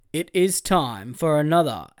It is time for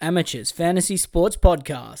another Amateurs Fantasy Sports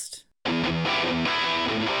Podcast.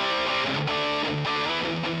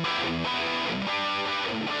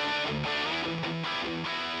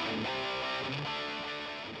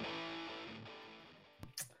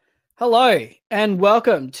 Hello, and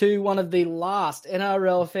welcome to one of the last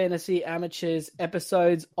NRL Fantasy Amateurs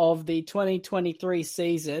episodes of the 2023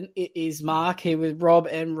 season. It is Mark here with Rob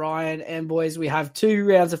and Ryan, and boys, we have 2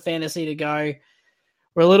 rounds of fantasy to go.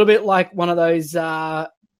 We're a little bit like one of those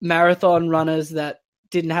marathon runners that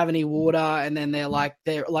didn't have any water, and then they're like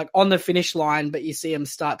on the finish line, but you see them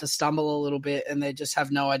start to stumble a little bit, and they just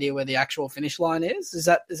have no idea where the actual finish line is. Is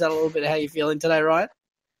that a little bit how you're feeling today, Ryan?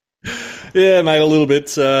 Yeah, mate, a little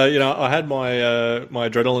bit. I had my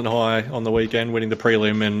adrenaline high on the weekend, winning the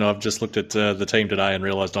prelim, and I've just looked at the team today and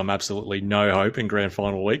realised I'm absolutely no hope in grand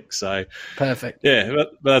final week. So perfect. Yeah, but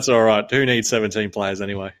that's all right. Who needs 17 players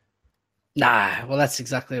anyway? Nah, well, that's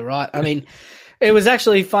exactly right. I mean, it was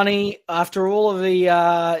actually funny after all of the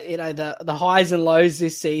the highs and lows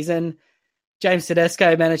this season. James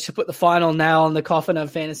Tedesco managed to put the final nail on the coffin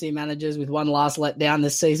of fantasy managers with one last letdown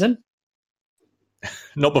this season.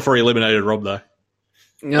 Not before he eliminated Rob, though.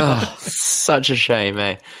 Oh, such a shame,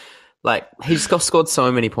 eh? Like, he just scored so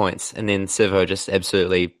many points, and then Sivo just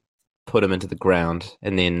absolutely put him into the ground,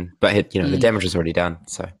 and then, but the damage was already done,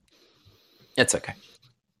 so it's okay.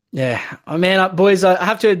 Yeah, I mean, boys, I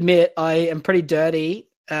have to admit, I am pretty dirty.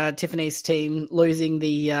 Tiffany's team losing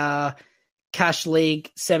the Cash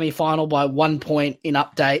League semi-final by 1 point in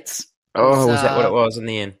updates. Oh, was that what it was in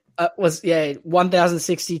the end? Was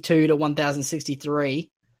 1,062 to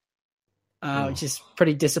 1,063, which is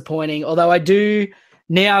pretty disappointing. Although I do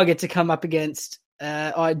now get to come up against,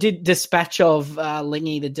 I did dispatch of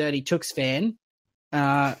Lingy, the Dirty Chooks fan,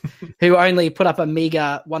 who only put up a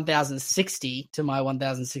meager 1,060 to my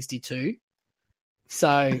 1,062.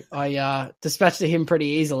 So I dispatched to him pretty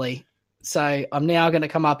easily. So I'm now going to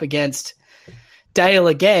come up against Dale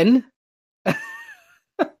again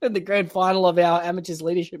in the grand final of our Amateurs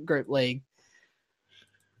Leadership Group League.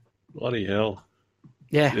 Bloody hell.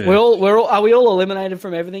 Yeah. Are we all eliminated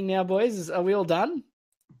from everything now, boys? Are we all done?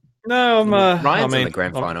 No, Ryan's in the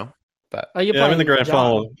grand final. But I'm in the grand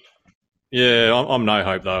final. Yeah, I'm no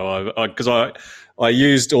hope though, because I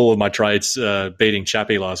used all of my trades beating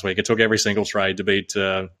Chappie last week. I took every single trade to beat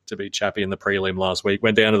Chappie in the prelim last week.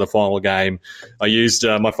 Went down to the final game. I used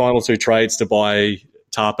my final 2 trades to buy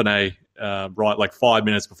Tarpanay right like 5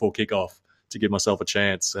 minutes before kickoff to give myself a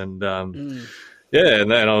chance. And and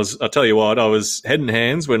then I was head and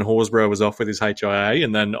hands when Horsburgh was off with his HIA,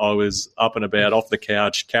 and then I was up and about off the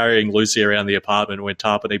couch carrying Lucy around the apartment when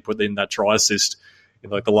Tarpanay put in that try assist in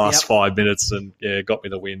like the last 5 minutes, and got me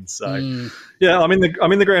the win. So I'm in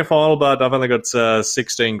the grand final, but I've only got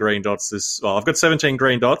 16 green dots. I've got 17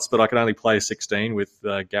 green dots, but I can only play 16 with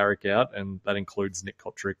Garrick out, and that includes Nick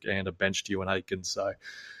Kotrick and a benched Ewan Aitken. So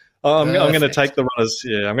I'm going to take the runners.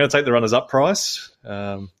 Yeah, I'm going to take the runners up price.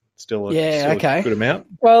 Still a good amount.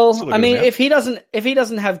 Well, I mean, if he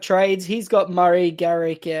doesn't have trades, he's got Murray,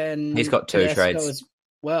 Garrick, and he's got 2 trades as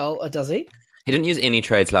well. Does he? He didn't use any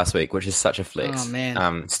trades last week, which is such a flex. Oh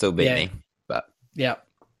man, still beat me. But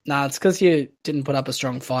it's because you didn't put up a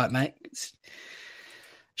strong fight, mate.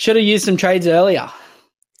 Should have used some trades earlier.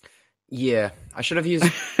 Yeah, I should have used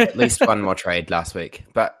at least one more trade last week.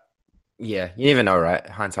 But yeah, you never know, right?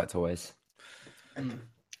 Hindsight's always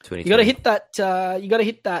 2020. You got to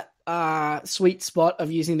hit that sweet spot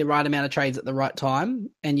of using the right amount of trades at the right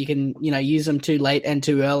time, and you can use them too late and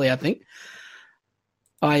too early, I think.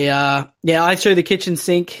 I threw the kitchen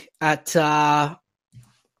sink at Dale,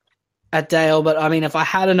 but I mean, if I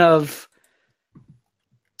had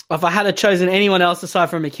chosen anyone else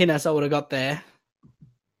aside from McInnes, I would have got there.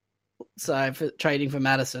 So for trading for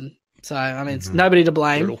Madison, so I mean, it's nobody to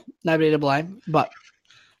blame, But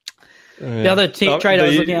the other trade I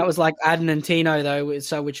was looking at was like Adden and Tino, though,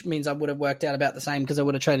 so which means I would have worked out about the same because I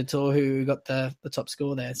would have traded to who got the top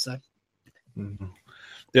score there. So. Mm-hmm.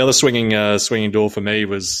 The other swinging door for me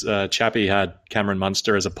was Chappie had Cameron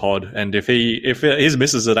Munster as a pod, and if his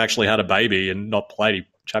missus had actually had a baby and not played,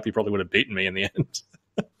 Chappie probably would have beaten me in the end.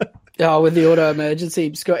 With the auto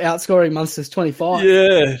emergency, outscoring Munster's 25.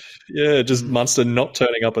 Yeah, just Munster not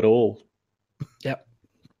turning up at all. Yep,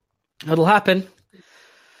 it'll happen.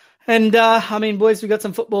 And I mean, boys, we got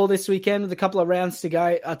some football this weekend with a couple of rounds to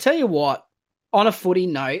go. I'll tell you what, on a footy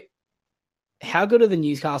note, how good are the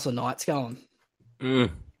Newcastle Knights going?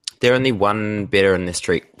 They're only one better in this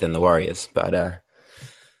streak than the Warriors, but they're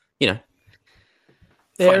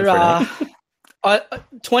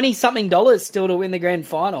 $20-something still to win the grand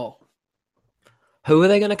final. Who are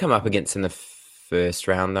they going to come up against in the first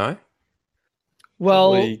round though.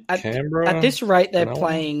 Well, Probably Canberra, at this rate they're Cronulla.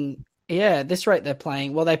 playing. Yeah, at this rate they're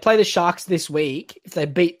playing. Well, they play the Sharks this week. If they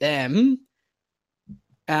beat them,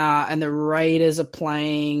 and the Raiders are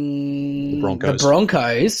playing The Broncos.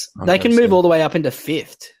 Broncos, they can Broncos, move yeah. all the way up into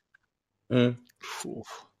 5th. Mm.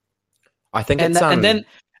 Oof. I think And, it's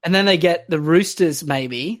and then they get the Roosters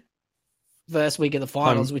maybe first week of the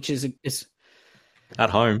finals, Home. which is At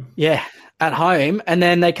home. at home, and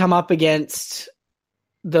then they come up against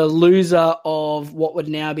the loser of what would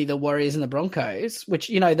now be the Warriors and the Broncos, which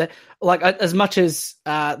as much as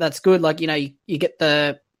that's good, you get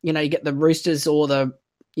the Roosters or the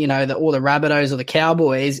Rabbitohs or the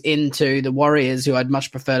Cowboys into the Warriors, who I'd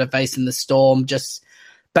much prefer to face in the Storm, just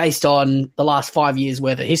based on the last 5 years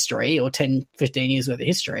worth of history or 10, 15 years worth of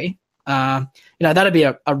history. That'd be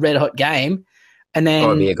a red hot game. And then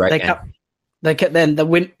it'd be a great game.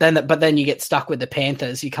 But then you get stuck with the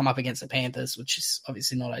Panthers. You come up against the Panthers, which is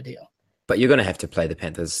obviously not ideal. But you're going to have to play the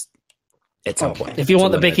Panthers at some point. If you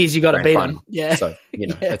want the Bickies, you got to grand beat final. them. Yeah. So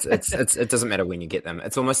it doesn't matter when you get them.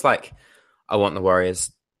 It's almost like I want the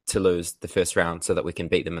Warriors to lose the first round so that we can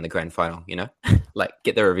beat them in the grand final. Like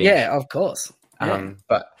get their revenge. Yeah, of course. Yeah.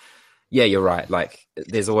 But yeah, you're right. Like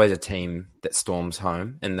there's always a team that storms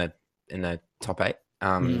home in the top 8.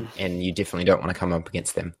 And you definitely don't want to come up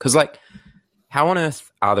against them because, like, how on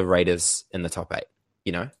earth are the Raiders in the top 8?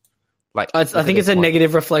 Like I think it's a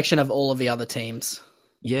negative reflection of all of the other teams.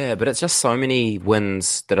 Yeah, but it's just so many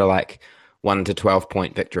wins that are like 1 to 12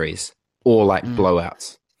 point victories or like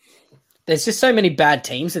blowouts. There's just so many bad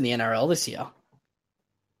teams in the NRL this year.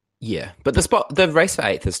 Yeah, but the race for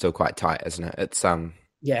 8th is still quite tight, isn't it? It's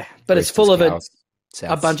yeah, but it's Roosters, full of Cows, a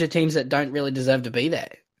Souths. bunch of teams that don't really deserve to be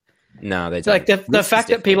there. No, they It's don't. like the Roosters fact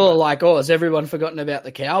that definitely people don't. are like, "Oh, has everyone forgotten about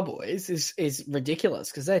the Cowboys?" is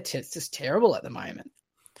ridiculous because it's just terrible at the moment.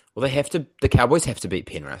 Well, the Cowboys have to beat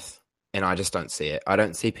Penrith, and I just don't see it. I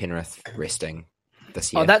don't see Penrith resting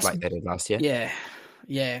this year like they did last year.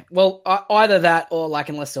 Yeah. Well, either that or like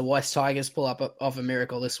unless the West Tigers pull up off a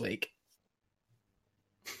miracle this week.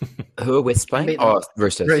 Who are West playing? Oh,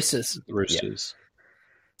 Roosters. Roosters.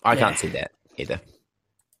 I can't see that either.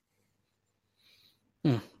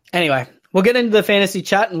 Anyway, we'll get into the fantasy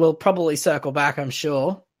chat and we'll probably circle back, I'm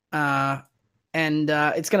sure. And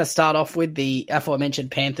it's going to start off with the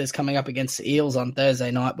aforementioned Panthers coming up against the Eels on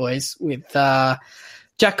Thursday night, boys, with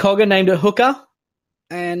Jack Cogger named a hooker.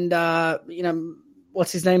 And,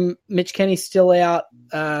 what's his name? Mitch Kenny's still out.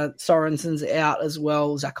 Sorensen's out as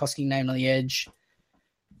well. Zach Hosking named on the edge.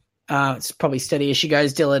 It's probably steady as she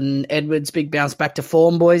goes. Dylan Edwards, big bounce back to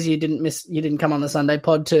form, boys. You didn't come on the Sunday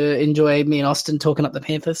pod to enjoy me and Austin talking up the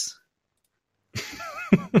Panthers.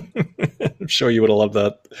 I'm sure you would have loved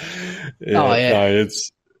that. Yeah, Oh, yeah. No,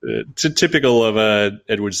 it's typical of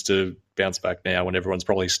Edwards to bounce back now when everyone's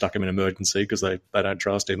probably stuck him in emergency because they don't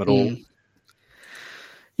trust him at all.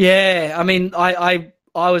 Yeah, I mean, I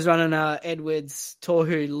was running a Edwards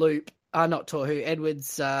Tohu loop. Not Tohu,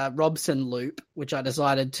 Edwards Robson loop, which I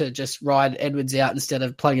decided to just ride Edwards out instead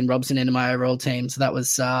of plugging Robson into my overall team. So that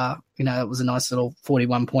was, that was a nice little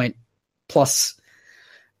 41 point plus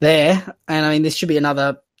there. And I mean, this should be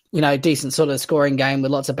another, decent sort of scoring game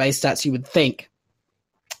with lots of base stats, you would think.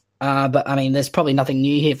 But I mean, there's probably nothing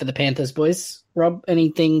new here for the Panthers, boys. Rob,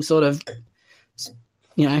 anything sort of,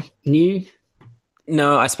 new?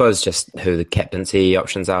 No, I suppose just who the captaincy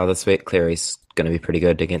options are this week. Cleary's going to be pretty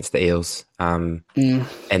good against the Eels. And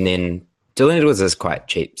then Dylan Edwards is quite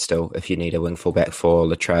cheap still if you need a wing fullback for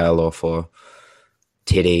Latrell or for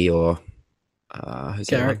Teddy or who's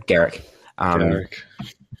Garrick. Garrick. Garrick.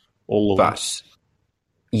 All of them. But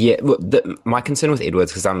yeah, my concern with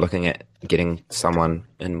Edwards, because I'm looking at getting someone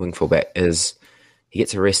in wing fullback, is he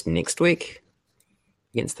gets a rest next week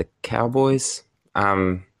against the Cowboys.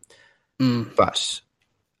 But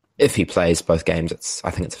if he plays both games,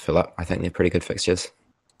 I think it's a fill-up. I think they're pretty good fixtures.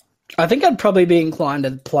 I think I'd probably be inclined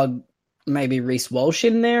to plug maybe Reece Walsh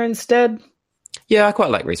in there instead. Yeah, I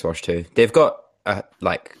quite like Reece Walsh too. They've got,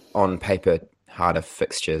 on paper, harder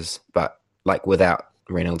fixtures, but without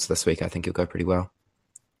Reynolds this week, I think he'll go pretty well.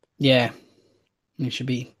 Yeah. It should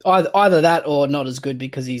be either that or not as good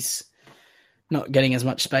because he's not getting as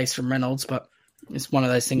much space from Reynolds, but it's one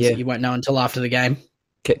of those things that you won't know until after the game.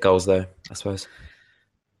 Kick goals, though, I suppose.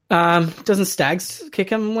 Doesn't Stags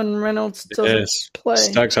kick him when Reynolds doesn't play?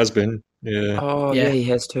 Stags has been. Yeah. Oh, yeah, he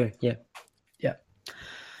has too. Yeah.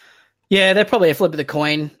 Yeah, they're probably a flip of the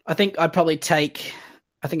coin. I think I'd probably take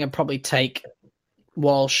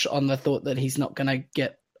Walsh on the thought that he's not going to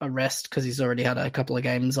get a rest because he's already had a couple of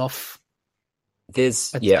games off.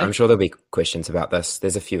 I'm sure there'll be questions about this.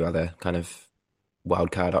 There's a few other kind of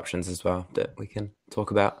wildcard options as well that we can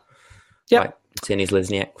talk about. Yep. Like Tenny's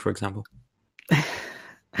Lesniak, for example.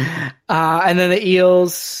 And then the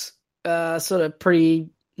Eels, sort of pretty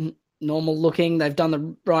normal looking. They've done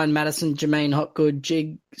the Ryan Madison, Jermaine Hopgood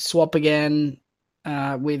jig swap again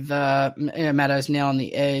with Maddo's now on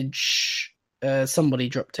the edge. Somebody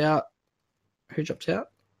dropped out. Who dropped out?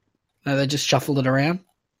 No, they just shuffled it around.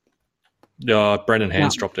 Brendan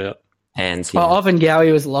Hands dropped out. Hands, yeah. Ivan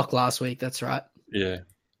Gowie was locked last week. That's right. Yeah.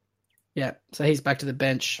 Yeah, so he's back to the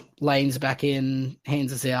bench. Lane's back in.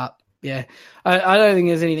 Hands is out. Yeah. I don't think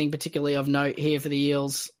there's anything particularly of note here for the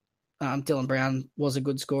Eels. Dylan Brown was a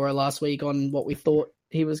good scorer last week on what we thought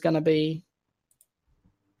he was going to be.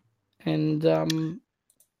 And,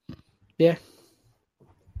 yeah.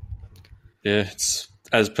 Yeah, it's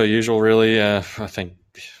as per usual, really. I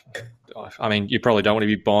mean, you probably don't want to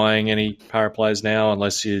be buying any para players now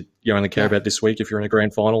unless you only care about this week if you're in a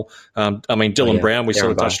grand final. Dylan Brown, we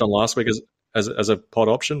sort of touched on last week as a pod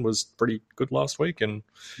option, was pretty good last week. And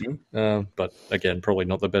but again, probably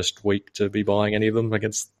not the best week to be buying any of them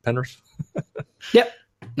against Penrith. Yep.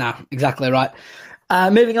 No, exactly right.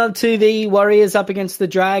 Moving on to the Warriors up against the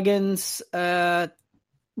Dragons.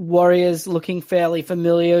 Warriors looking fairly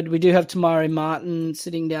familiar. We do have Tamari Martin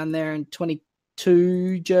sitting down there in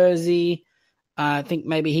 22 jersey. I think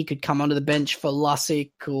maybe he could come onto the bench for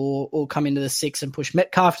Lussick or come into the 6 and push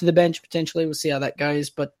Metcalf to the bench potentially. We'll see how that goes.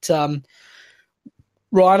 But Ryan,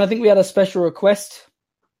 I think we had a special request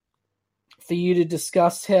for you to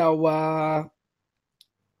discuss how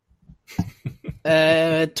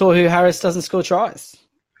Tohu Harris doesn't score tries.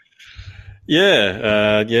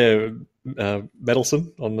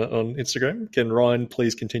 Meddlesome on Instagram. Can Ryan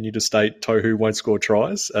please continue to state Tohu won't score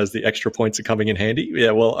tries as the extra points are coming in handy?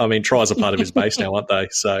 Yeah, well, I mean, tries are part of his base now, aren't they?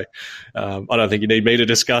 So I don't think you need me to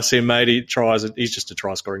discuss him, mate. He's just a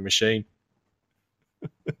try-scoring machine.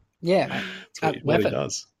 Yeah, that's what he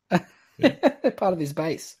does. Yeah. Part of his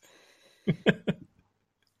base.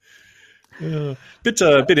 Bit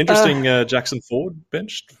interesting. Jackson Ford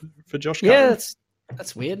benched for Josh Curran. Yeah,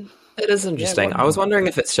 that's weird. It is interesting. I was wondering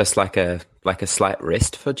if it's just like a slight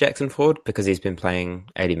rest for Jackson Ford because he's been playing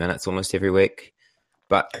 80 minutes almost every week.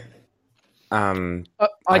 But I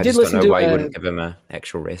did listen don't know why you wouldn't give him an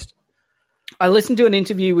actual rest. I listened to an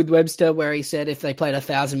interview with Webster where he said if they played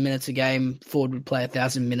 1,000 minutes a game, Ford would play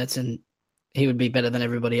 1,000 minutes and he would be better than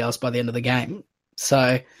everybody else by the end of the game.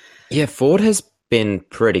 So, yeah, Ford has been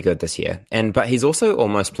pretty good this year, but he's also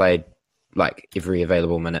almost played like every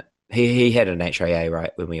available minute. He had an HIA,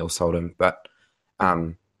 right, when we all sold him. But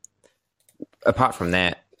apart from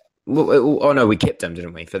that, we kept him,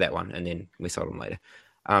 didn't we, for that one, and then we sold him later.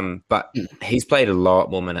 But he's played a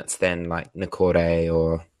lot more minutes than like Nakore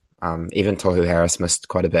or even Tohu Harris missed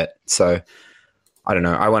quite a bit. So I don't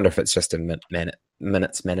know. I wonder if it's just a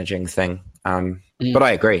minutes managing thing. But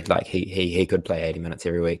I agree. Like he could play 80 minutes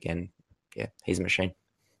every week, and yeah, he's a machine.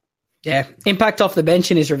 Yeah, impact off the bench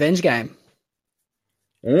in his revenge game.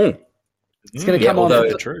 It's going to come on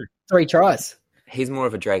for 3 tries. He's more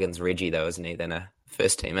of a Dragons Reggie, though, isn't he, than a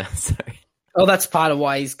first teamer? So. Oh, that's part of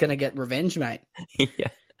why he's going to get revenge, mate. Yeah.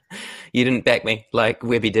 You didn't back me like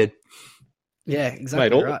Webby did. Yeah,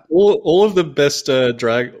 exactly. Mate, right. All of the best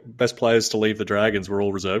players to leave the Dragons were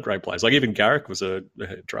all reserve grade players. Like even Garrick was a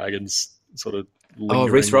Dragons sort of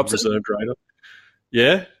Reece Robson reserve grader.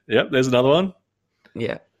 Yeah, there's another one.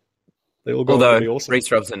 Yeah. They all got Although awesome.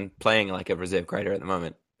 Reece Robson playing like a reserve grader at the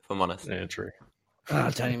moment, if I'm honest. Yeah, true.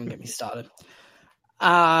 Don't even get me started.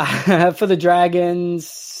 For the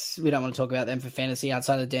Dragons, we don't want to talk about them for fantasy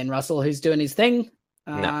outside of Dan Russell, who's doing his thing.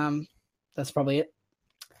 No. That's probably it.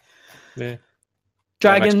 Yeah.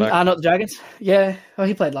 Not the Dragons. Yeah. Oh,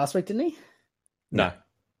 he played last week, didn't he? No.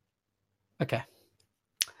 Okay.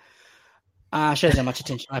 Shows how much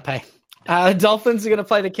attention I pay. Dolphins are going to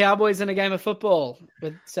play the Cowboys in a game of football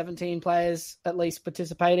with 17 players at least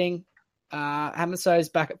participating. Hamaso's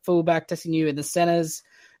back at fullback, Tessinu in the centers.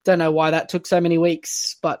 Don't know why that took so many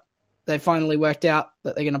weeks, but they finally worked out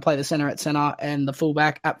that they're going to play the center at center and the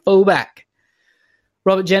fullback at fullback.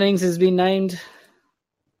 Robert Jennings has been named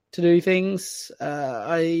to do things.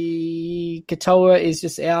 Katoa is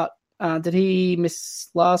just out. Did he miss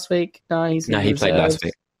last week? No, he played last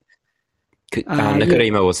week.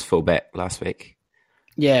 Nakarima was fullback last week.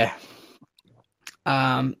 Yeah.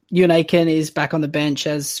 Ewan Aiken is back on the bench,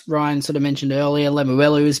 as Ryan sort of mentioned earlier.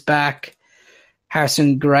 Lemuelu is back.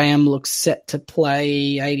 Harrison Graham looks set to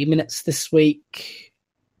play 80 minutes this week.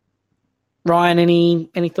 Ryan, any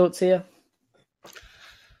thoughts here?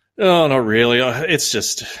 Oh, not really.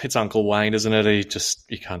 It's Uncle Wayne, isn't it?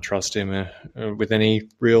 You can't trust him with any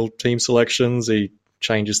real team selections. He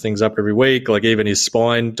changes things up every week. Like even his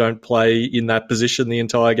spine don't play in that position the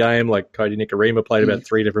entire game. Like Cody Nikorima played about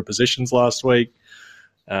 3 different positions last week.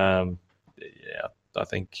 I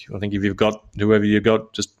think if you've got whoever you've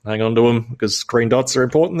got, just hang on to them because green dots are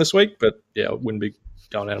important this week. But yeah, I wouldn't be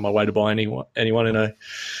going out of my way to buy anyone in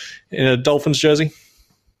a Dolphins jersey.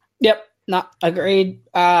 Yep, no, agreed.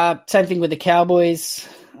 Same thing with the Cowboys.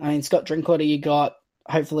 I mean, Scott Drinkwater, you got.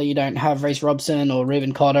 Hopefully, you don't have Reece Robson or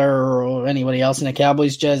Reuben Cotter or anybody else in a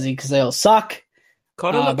Cowboys jersey because they all suck.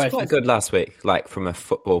 Cotter looked quite good last week, like from a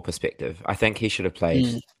football perspective. I think he should have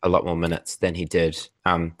played a lot more minutes than he did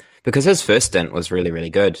because his first stint was really, really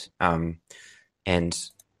good. And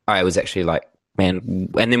I was actually like, man,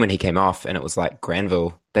 and then when he came off and it was like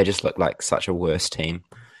Granville, they just looked like such a worse team.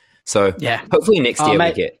 So hopefully next year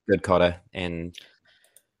we get good Cotter and...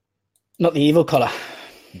 Not the evil Cotter.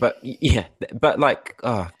 But like,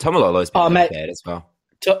 Tomalolo's been bad as well.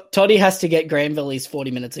 Toddy has to get Granville his 40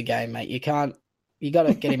 minutes a game, mate. You got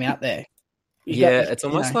to get him out there. It's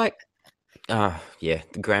almost like, the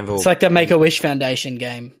Granville. It's like the Make-A-Wish Foundation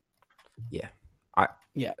game. Yeah.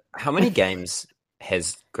 How many games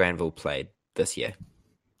has Granville played this year?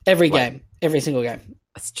 Every game. Every single game.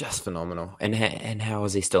 It's just phenomenal. And how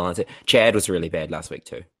is he still on it? Chad was really bad last week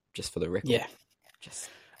too, just for the record. Yeah.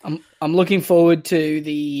 I'm looking forward to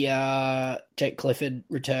the Jake Clifford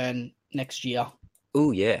return next year.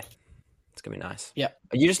 Oh, yeah. It's going to be nice. Yeah.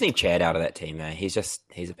 You just need Chad out of that team, man. He's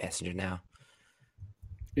a passenger now.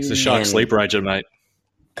 He's a shark sleeper agent, mate.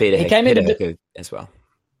 Peter Hiku as well.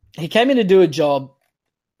 He came in to do a job,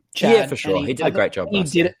 Chad. Yeah, for sure. He did a great job.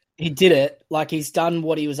 He did it. Like, he's done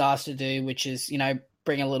what he was asked to do, which is,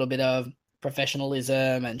 bring a little bit of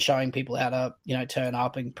professionalism and showing people how to, turn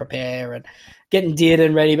up and prepare and getting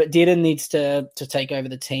Dearden ready. But Dearden needs to take over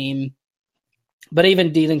the team. But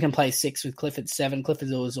even Dearden can play 6 with Clifford 7. Clifford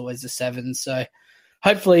was always the 7. So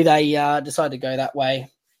hopefully they decide to go that way.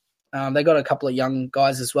 They got a couple of young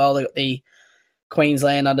guys as well. They got the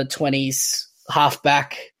Queensland under-20s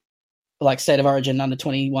halfback, like State of Origin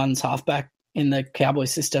under-21s halfback in the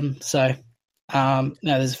Cowboys system. So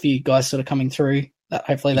there's a few guys sort of coming through that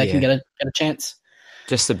hopefully they can get a chance.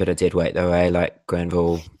 Just a bit of dead weight though, like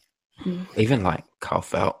Granville, even like Kyle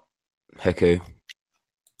Felt, Hiku.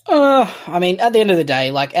 I mean, at the end of the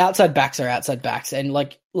day, like outside backs are outside backs, and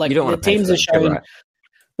like the teams are showing. Right.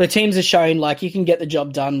 The teams are showing like you can get the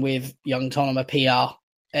job done with young Tonoma PR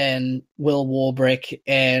and Will Warbrick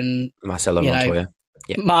and Marcelo Montoya.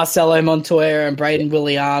 Yep. Marcelo Montoya and Braden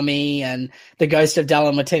Williami and the ghost of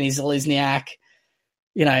Dallin Watene-Zelezniak.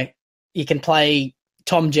 You can play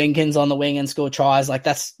Tom Jenkins on the wing and score tries. Like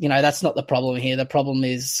that's not the problem here. The problem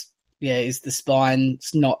is the spine.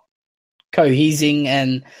 It's not cohesing,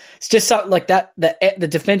 and it's just something like that. The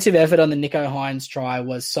defensive effort on the Nico Hines try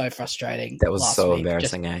was so frustrating. That was so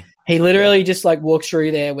embarrassing, He literally just like walked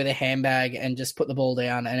through there with a handbag and just put the ball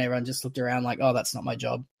down, and everyone just looked around like, "Oh, that's not my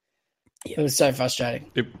job." Yeah. It was so frustrating.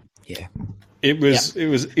 It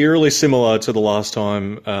was eerily similar to the last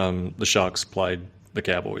time the Sharks played the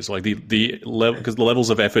Cowboys. Like the level, because the levels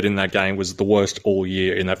of effort in that game was the worst all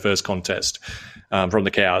year in that first contest from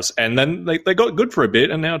the Cows, and then they got good for a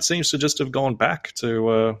bit, and now it seems to just have gone back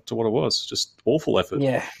to what it was, just awful effort.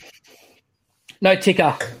 Yeah, no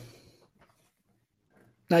ticker.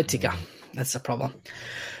 That's the problem.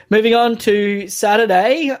 Moving on to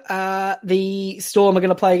Saturday, the Storm are going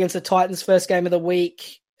to play against the Titans. First game of the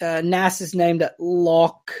week. Nas is named at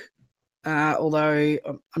lock. Although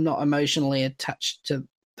I'm not emotionally attached to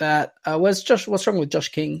that. What's wrong with Josh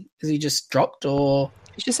King? Is he just dropped or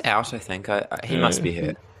he's just out? I think he must be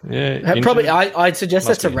hurt. Yeah, probably. I'd suggest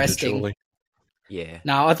that's a resting. Yeah.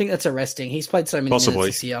 No, I think that's a resting. He's played so many minutes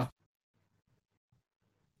this year.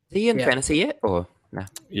 Is he in fantasy yet or no?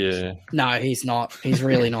 Yeah. No, he's not. He's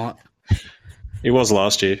really not. He was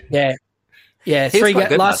last year. Yeah.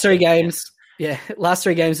 Last 3 games. Yeah, last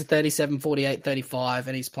 3 games are 37, 48, 35,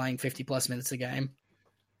 and he's playing 50-plus minutes a game.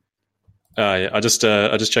 I just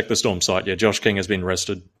checked the Storm site. Yeah, Josh King has been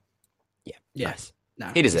rested. Yeah. Nice.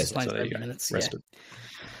 No, he deserves playing 30 minutes. Rested.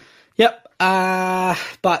 Yeah. Yep.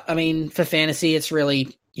 But, I mean, for fantasy, it's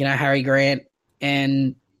really, Harry Grant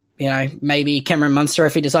and, maybe Cameron Munster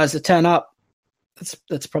if he decides to turn up.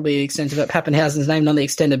 That's probably the extent of it. Pappenhausen's named on the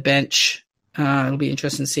extended bench. It'll be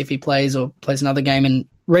interesting to see if he plays or plays another game in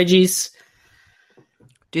Reggie's.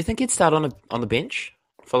 Do you think he'd start on the bench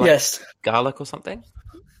for Garlic or something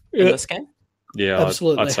in this game? Yeah,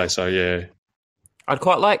 absolutely. I'd say so. Yeah, I'd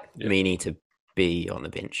quite like Meaney to be on the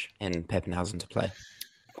bench and Pappenhausen to play.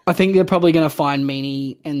 I think they're probably going to find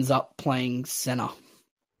Meaney ends up playing center.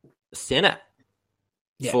 Center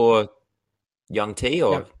for Young T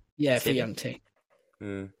or for Young T.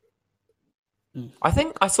 Mm. Mm. I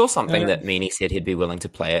think I saw something that Meany said he'd be willing to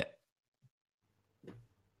play it,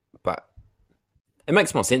 but it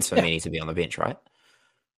makes more sense for Meany to be on the bench, right?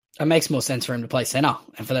 It makes more sense for him to play centre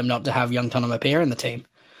and for them not to have young Tonamapia in the team.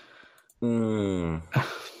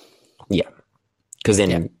 Yeah, because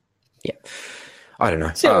then, I don't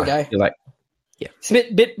know. So there we go. You're like, it's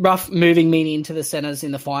a bit rough moving Meany into the centres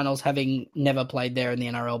in the finals, having never played there in the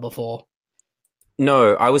NRL before.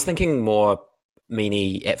 No, I was thinking more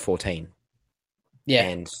Meany at 14. Yeah,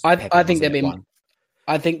 and I think they've been.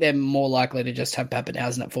 I think they're more likely to just have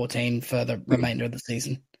Pappenhausen at 14 for the remainder of the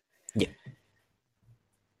season. Yeah.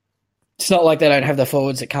 It's not like they don't have the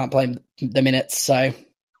forwards that can't play the minutes. So,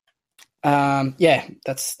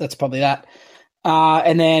 that's probably that.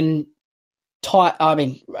 And then,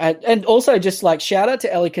 and also just like shout out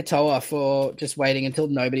to Eli Katoa for just waiting until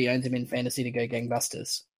nobody owns him in fantasy to go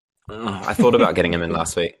gangbusters. I thought about getting him in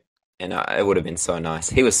last week, and it would have been so nice.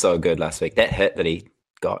 He was so good last week. That hit that he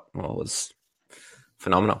got was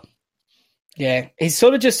phenomenal. Yeah, he's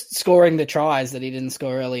sort of just scoring the tries that he didn't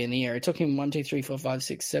score early in the year. It took him 1, 2, 3, 4, 5,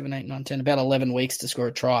 6, 7, 8, 9, 10, about 11 weeks to score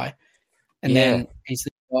a try. And then he's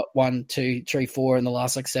got 1, 2, 3, 4 in the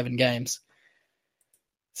last 7 games.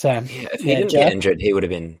 So if he didn't get injured, he would have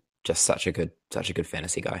been just such a good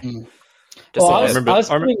fantasy guy. Mm.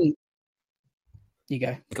 You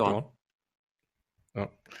go. Go on. Oh.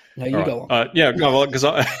 No, you go on. Because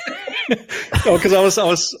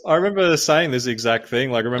I remember saying this exact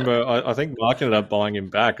thing. Like, I remember, I think Mark ended up buying him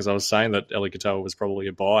back because I was saying that Eli Katoa was probably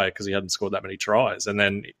a buy because he hadn't scored that many tries, and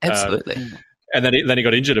then absolutely, and then he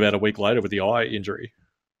got injured about a week later with the eye injury.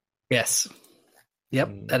 Yes, yep,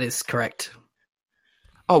 that is correct.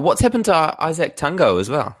 Oh, what's happened to Isaac Tungo as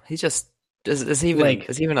well? He just is he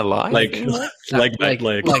even alive? Leg.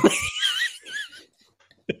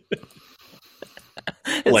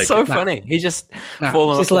 It's so funny. He just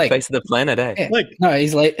fallen off the face of the planet, eh? Yeah. No,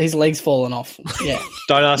 his leg's fallen off. Yeah.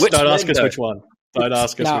 Don't ask us which one. Don't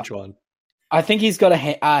ask us which one. I think he's got a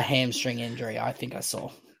hamstring injury. I think I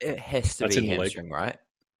saw. It has to be hamstring, right?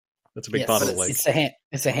 That's a big part of the leg.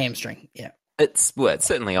 It's a hamstring. Yeah. It's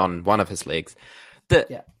certainly on one of his legs.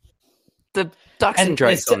 The ducks and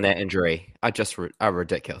drakes on that injury are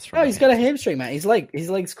ridiculous. No, he's got a hamstring, mate. His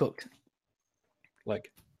leg's cooked.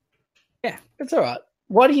 Yeah, it's all right.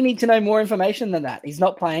 Why do you need to know more information than that? He's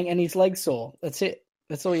not playing and his leg's sore. That's it.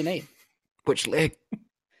 That's all you need. Which leg?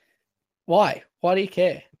 Why? Why do you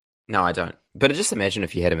care? No, I don't. But just imagine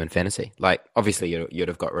if you had him in fantasy. Like, obviously you'd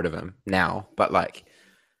have got rid of him now, but like,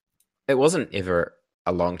 it wasn't ever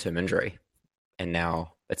a long-term injury, and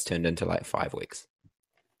now it's turned into 5 weeks.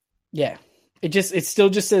 Yeah, it still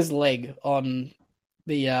just says leg on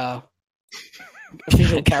the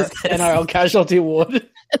official NRL casualty award.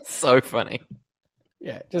 It's so funny.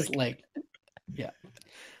 Yeah, just leg. Yeah.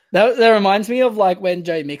 That reminds me of when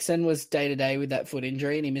Joe Mixon was day-to-day with that foot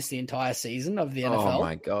injury and he missed the entire season of the NFL. Oh,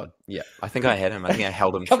 my God. Yeah. I think I had him. I think I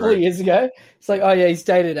held him a couple of years ago. It's he's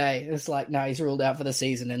day-to-day. It's no, he's ruled out for the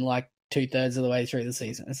season and 2/3 of the way through the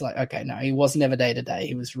season. It's okay, no, he was never day-to-day.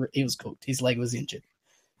 He was cooked. His leg was injured.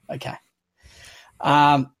 Okay.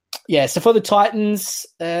 So for the Titans,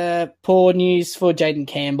 poor news for Jaden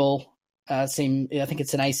Campbell. I think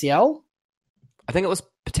it's an ACL. I think it was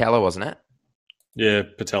patella, wasn't it? Yeah,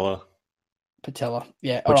 patella.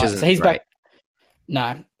 Yeah. All right. So he's back.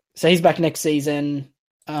 No. So he's back next season.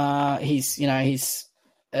 He's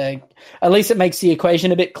at least it makes the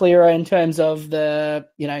equation a bit clearer in terms of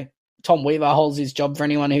Tom Weaver holds his job for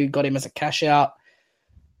anyone who got him as a cash out.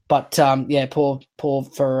 But poor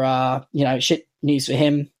for shit news for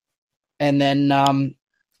him. And then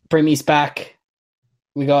Breamy's back.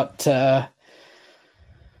 We got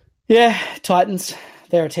Titans.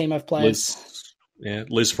 They're a team of players.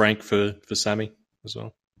 Liz Frank for Sammy as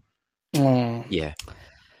well. Yeah,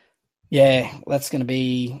 that's going to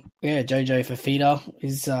be Jojo Fafita.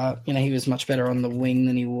 He was much better on the wing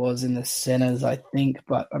than he was in the centres, I think.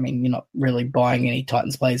 But I mean, you're not really buying any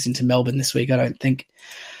Titans players into Melbourne this week, I don't think.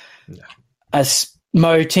 No. As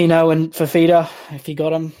Mo, Tino, and Fafita, if you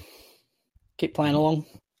got them, keep playing along.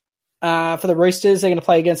 For the Roosters, they're going to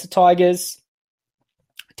play against the Tigers.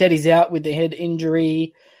 Teddy's out with the head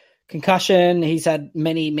injury, concussion. He's had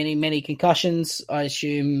many, many, many concussions. I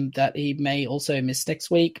assume that he may also miss next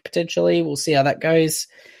week, potentially. We'll see how that goes.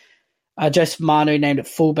 Joseph Manu named at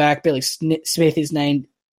fullback. Billy Smith is named.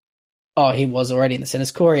 Oh, he was already in the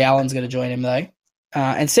centres. Corey Allen's going to join him, though.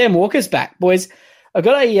 And Sam Walker's back. Boys, I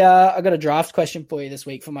got a draft question for you this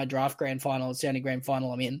week for my draft grand final. It's the only grand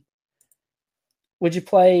final I'm in. Would you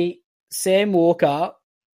play Sam Walker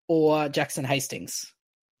or Jackson Hastings?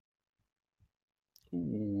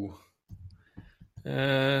 Ooh.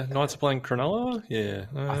 Knights are playing Cronulla? Yeah.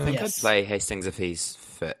 I think Yes. I'd play Hastings if he's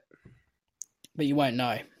fit. But you won't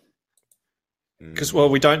know. Because, well,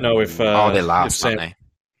 we don't know if... they're last, aren't they?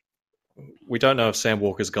 We don't know if Sam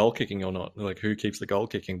Walker's goal kicking or not. Like, who keeps the goal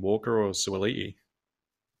kicking, Walker or Suoliti?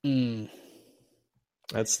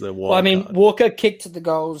 That's the wild Well, I mean, card. Walker kicked the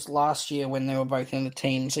goals last year when they were both in the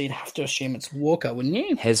team, so you'd have to assume it's Walker, wouldn't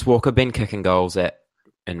you? Has Walker been kicking goals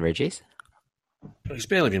in Reggie's? He's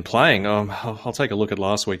barely been playing. I'll take a look at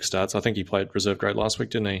last week's stats. I think he played reserve grade last week,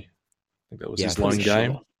 didn't he? I think that was his lone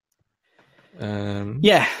game.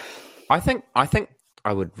 Yeah. I think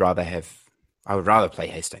I would rather play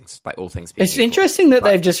Hastings, like all things being It's equal. interesting that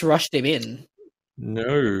they've just rushed him in.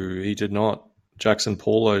 No, he did not. Jackson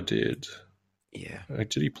Paulo did. Yeah.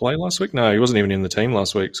 Did he play last week? No, he wasn't even in the team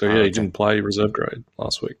last week. So, he didn't play reserve grade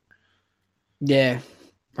last week. Yeah,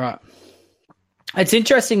 right. It's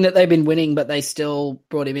interesting that they've been winning, but they still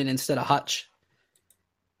brought him in instead of Hutch.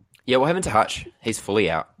 Yeah, what happened to Hutch? He's fully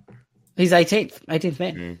out. He's 18th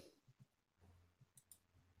man.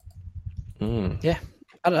 Yeah,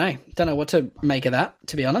 I don't know. Don't know what to make of that,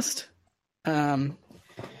 to be honest.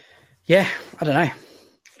 Yeah, I don't know.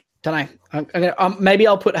 Maybe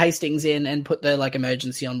I'll put Hastings in and put the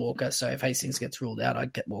emergency on Walker. So if Hastings gets ruled out,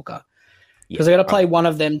 I'd get Walker because I got to play one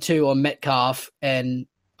of them too or Metcalf, and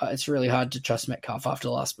it's really hard to trust Metcalf after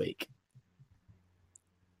last week.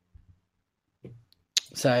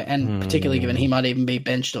 So, and particularly given he might even be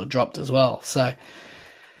benched or dropped as well. So,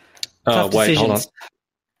 tough decisions.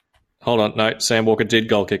 Hold on. No, Sam Walker did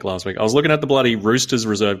goal kick last week. I was looking at the bloody Roosters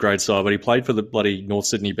reserve grade side, but he played for the bloody North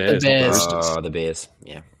Sydney Bears. The Bears. Not the Roosters. The Bears.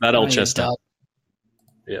 Yeah. That old chestnut.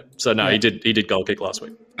 Yeah. So no, he did goal kick last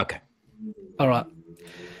week. Okay. All right.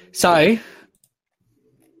 So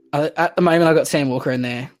at the moment, I got Sam Walker in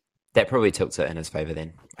there. That probably tilts it in his favour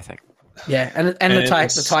then, I think. Yeah, and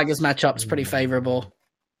the Tigers matchup's pretty favourable.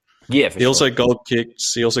 Yeah, for He also goal kicked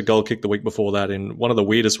the week before that in one of the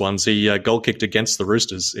weirdest ones. He goal kicked against the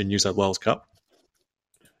Roosters in New South Wales Cup.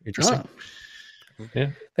 Interesting. Oh.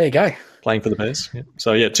 Yeah. There you go. Playing for the Bears. Yeah.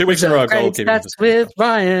 So 2 weeks in a row goal kicking. That's with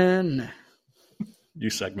Ryan. New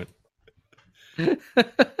segment.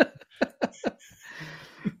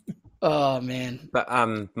 Oh man. But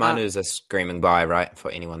Manu's a screaming buy, right? For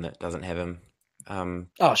anyone that doesn't have him.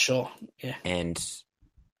 Oh sure. Yeah. And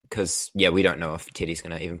because we don't know if Teddy's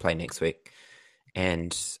going to even play next week,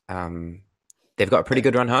 and they've got a pretty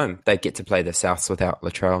good run home. They get to play the Souths without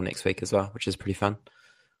Latrell next week as well, which is pretty fun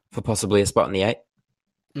for possibly a spot in the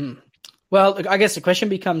 8. Well, I guess the question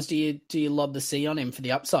becomes: do you lob the C on him for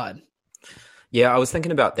the upside? Yeah, I was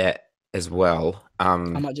thinking about that as well. I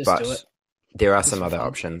might just do it. There are some other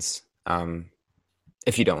options.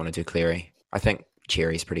 If you don't want to do Cleary, I think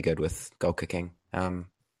Cherry's pretty good with goal kicking. Oh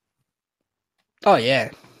yeah.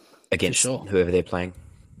 Against whoever they're playing.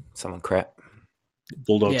 Someone crap.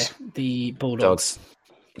 Bulldogs. Yeah, the Bulldogs.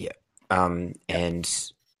 Yeah.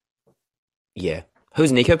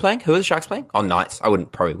 Who's Nico playing? Who are the Sharks playing? Oh, Knights. I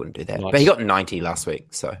probably wouldn't do that. Nice. But he got 90 last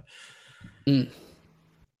week, so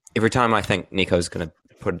every time I think Nico's going to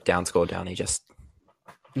put a down score down, he just...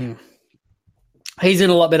 He's in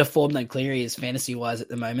a lot better form than Cleary is fantasy-wise at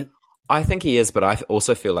the moment. I think he is, but I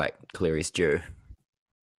also feel like Cleary's due.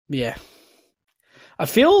 Yeah. I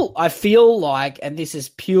feel like, and this is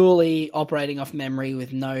purely operating off memory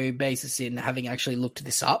with no basis in having actually looked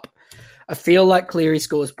this up, I feel like Cleary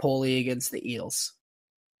scores poorly against the Eels.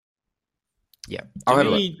 Yeah. I'm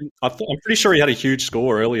pretty sure he had a huge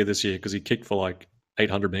score earlier this year because he kicked for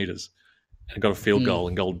 800 metres and got a field goal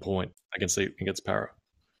and golden point against Para.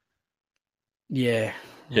 Yeah.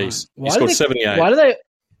 Yeah, he scored 78.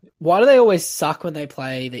 Why do they always suck when they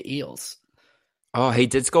play the Eels? Oh, he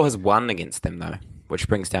did score his 1 against them, though, which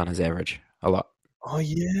brings down his average a lot. Oh,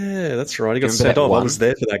 yeah, that's right. He got sent off. I was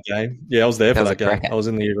there for that game. Yeah, I was there for that game. I was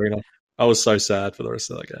in the arena. I was so sad for the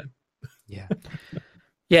rest of that game. Yeah.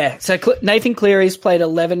 Yeah, so Nathan Cleary's played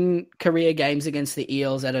 11 career games against the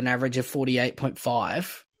Eels at an average of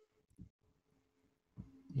 48.5.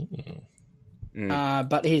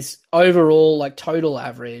 But his overall total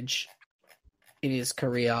average in his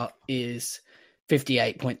career is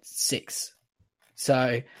 58.6.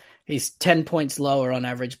 So he's 10 points lower on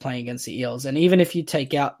average playing against the Eels. And even if you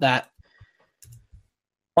take out that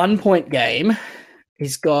 1 point game,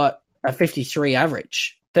 he's got a 53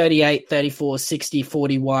 average. 38, 34, 60,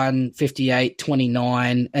 41, 58,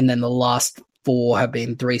 29, and then the last 4 have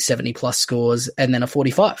been 370 plus scores, and then a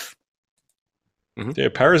 45. Mm-hmm. Yeah,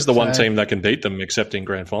 Para's the one team that can beat them, except in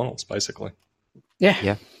grand finals, basically.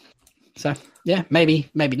 Yeah. So maybe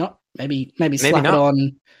not. Maybe slap it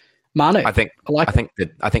on Manu. I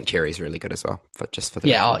think Cherry's really good as well. For the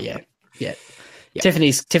yeah. Yeah.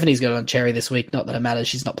 Tiffany's got on cherry this week. Not that it matters.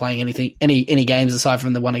 She's not playing any games aside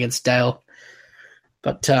from the one against Dale.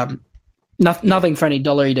 But nothing for any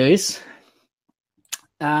dollary dues.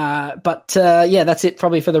 But that's it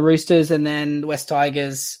probably for the Roosters, and then the West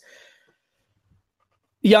Tigers.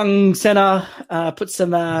 Young centre put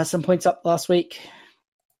some points up last week,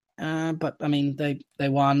 but I mean they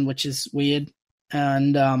won, which is weird,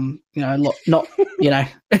 and not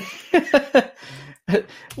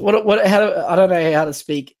what I don't know how to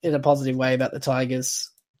speak in a positive way about the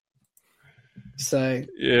Tigers. So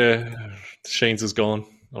yeah, Sheens is gone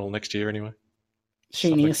all next year anyway.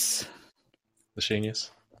 Genius. The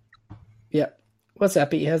genius. Yeah. What's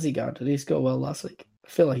Appy? How's he going? Did he score well last week? I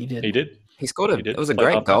feel like he did. He did. He scored it was a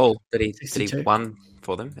great goal that he won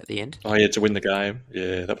for them at the end. Oh, yeah, to win the game.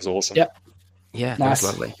 Yeah, that was awesome. Yep. Yeah, nice. That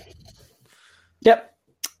was lovely. Yep.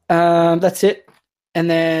 That's it. And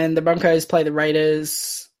then the Broncos play the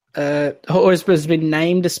Raiders. Horsburgh's been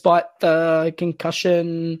named despite the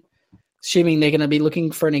concussion. Assuming they're going to be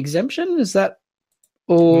looking for an exemption, is that?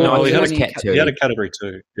 Or no, he had a category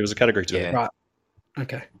 2. It was a category 2. Yeah. Right.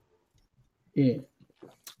 Okay. Yeah.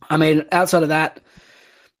 I mean, outside of that,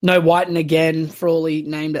 no Whiten again. Frawley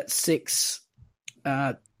named at 6.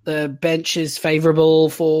 The bench is favourable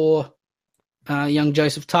for young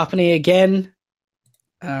Joseph Tarpany again.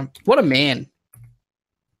 What a man.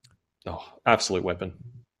 Oh, absolute weapon.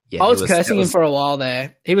 Yeah, I was cursing him for a while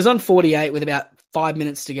there. He was on 48 with about 5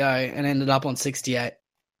 minutes to go and ended up on 68.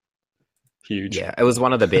 Huge. Yeah, it was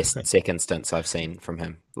one of the best second stints I've seen from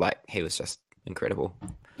him. Like, he was just incredible.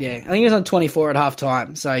 Yeah, I think he was on 24 at half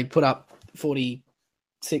time, so he put up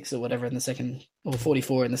 46 or whatever in the second, or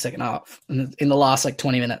 44 in the second half, in the last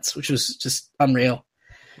 20 minutes, which was just unreal.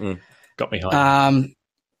 Got me home.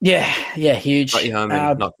 Yeah, huge. Got you home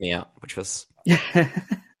and knocked me out, which was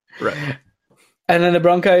right. And then the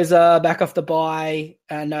Broncos are back off the bye.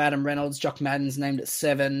 No Adam Reynolds. Jock Madden's named at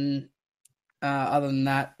 7. Other than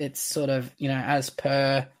that, it's sort of, as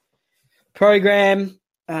per program,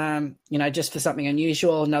 just for something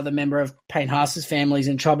unusual, another member of Payne Haas's family's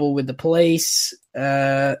in trouble with the police.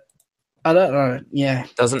 I don't know. Yeah.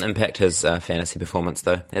 Doesn't impact his fantasy performance,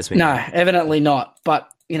 though, as we know. No, evidently not. But,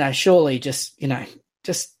 surely just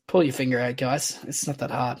pull your finger out, guys. It's not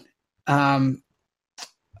that hard.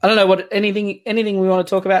 I don't know what anything we want to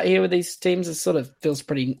talk about here with these teams. It sort of feels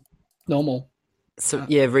pretty normal. So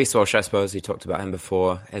Reece Walsh, I suppose we talked about him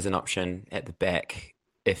before as an option at the back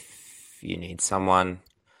if you need someone.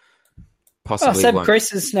 Possibly. Seb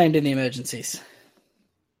Chris is named in the emergencies.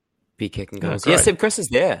 Be kicking goals. Yeah, Seb Chris is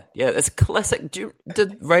there. Yeah, it's classic.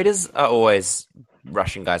 The Raiders are always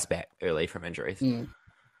rushing guys back early from injuries.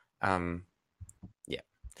 Yeah,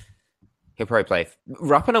 he'll probably play.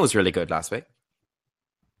 Rapana was really good last week.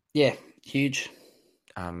 Yeah, huge.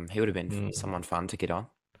 He would have been someone fun to get on.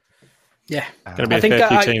 Yeah, going to be a fair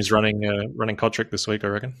few teams running Kotrick this week, I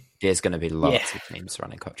reckon. There's going to be lots of teams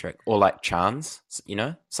running Kotrick, or like Chance,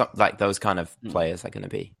 like those kind of players are going to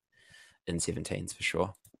be in 17s for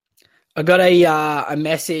sure. I got a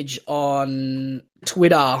message on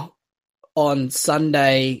Twitter on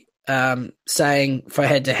Sunday saying for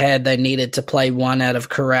head to head they needed to play one out of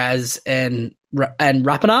Karaz and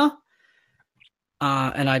Rapana.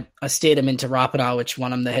 And I steered him into Rapana, which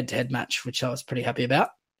won him the head-to-head match, which I was pretty happy about.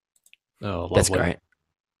 Oh, lovely. That's great.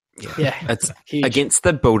 Yeah, it's huge. Against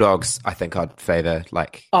the Bulldogs, I think I'd favour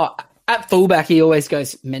at fullback he always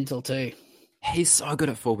goes mental too. He's so good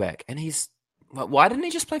at fullback, and why didn't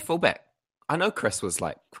he just play fullback? I know Chris was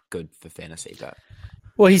good for fantasy, but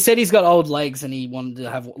he said he's got old legs and he wanted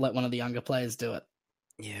to let one of the younger players do it.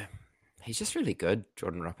 Yeah, he's just really good,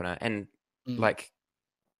 Jordan Rapana, and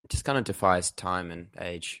just kind of defies time and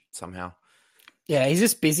age somehow. Yeah, he's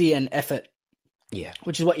just busy and effort. Yeah,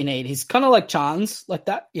 which is what you need. He's kind of like Chance, like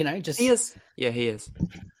that, just he is. Yeah, he is.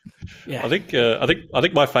 Yeah, I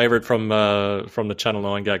think my favourite from the Channel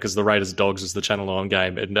 9 game, because the Raiders Dogs is the Channel 9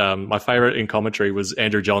 game, and my favourite in commentary was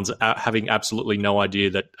Andrew Johns having absolutely no idea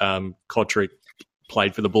that Kotrick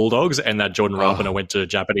played for the Bulldogs and that Jordan Rapana went to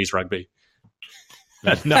Japanese rugby.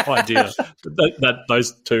 Had no idea that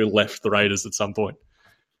those two left the Raiders at some point.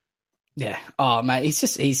 Yeah. Oh, mate,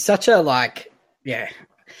 he's such a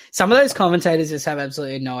some of those commentators just have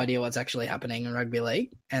absolutely no idea what's actually happening in rugby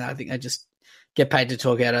league, and I think they just get paid to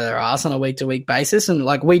talk out of their ass on a week-to-week basis, and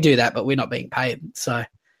we do that, but we're not being paid. So,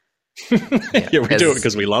 we do it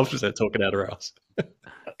because we love talking out of our ass.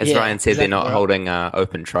 As Ryan said, they're not holding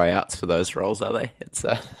open tryouts for those roles, are they? It's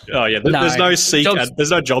there's no Seek.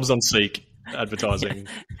 There's no jobs on Seek advertising.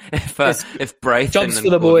 If Braith and for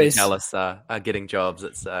the boys Ellis are getting jobs,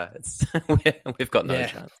 it's we've got no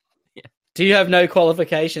chance. Do you have no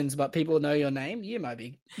qualifications, but people know your name? You might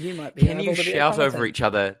be. Can you shout over each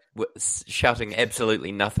other, shouting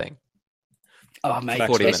absolutely nothing? Oh, mate.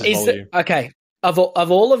 40 minutes. Okay. Of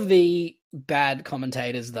all of the bad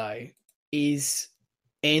commentators, though, is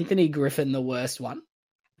Anthony Griffin the worst one?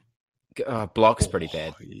 Block's pretty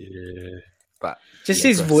bad. Yeah. But just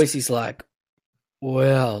his voice is like,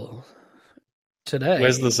 well, today.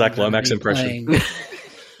 Where's the Zach Lomax impression?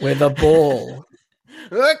 With the ball.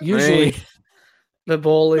 Usually the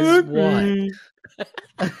ball is white.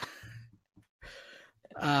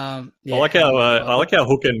 I like how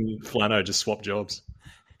Hook and Flano just swap jobs.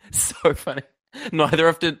 So funny. Neither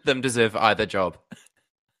of them deserve either job.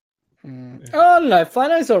 Oh no,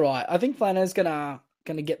 Flano's all right. I think Flano's gonna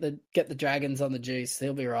get the Dragons on the juice.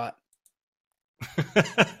 He'll be right.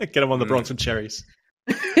 Get him on the Bronson Cherries.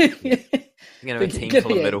 You're gonna have a team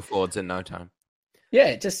full of middle forwards in no time.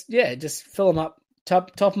 Just fill them up,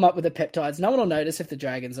 top them up with the peptides. No one will notice if the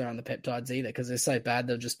Dragons are on the peptides either because they're so bad.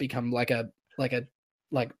 They'll just become like a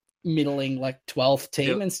middling 12th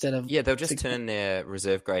team instead of they'll just turn their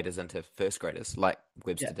reserve graders into first graders like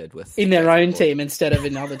Webster did with in their own team instead of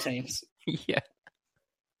in other teams.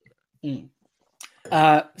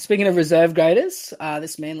 Speaking of reserve graders,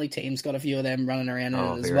 this Manly team's got a few of them running around in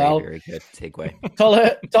it as well. Very good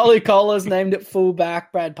segue. Tolu Cola's named at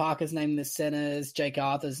fullback. Brad Parker's named the centers. Jake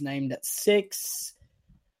Arthur's named at 6.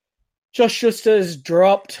 Josh Schuster's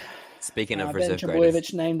dropped. Speaking of reserve Ben graders,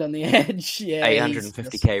 Trbojevic named on the edge. Yeah,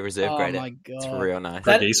 850k reserve grader. Oh my god, it's real nice.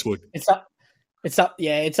 Greg Eastwood. It's up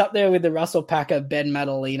there with the Russell Packer, Ben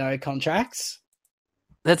Madalino contracts.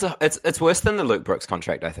 It's worse than the Luke Brooks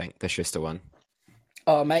contract, I think. The Schuster one.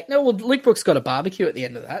 Oh mate, no. Well, Luke Brooks got a barbecue at the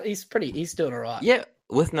end of that. He's doing all right. Yeah,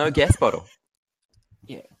 with no gas bottle.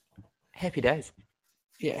 Yeah, happy days.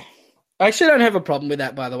 Yeah. I actually don't have a problem with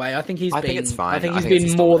that, by the way. I think it's fine. I think he's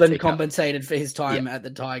been more than compensated for his time at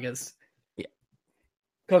the Tigers. Yeah.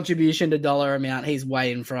 Contribution to dollar amount, he's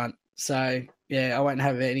way in front. So yeah, I won't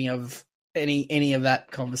have any of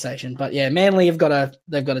that conversation. But yeah, Manly they've got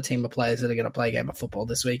a team of players that are going to play a game of football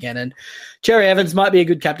this weekend, and Cherry Evans might be a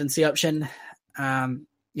good captaincy option. And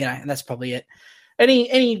that's probably it.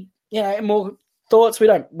 Any more thoughts?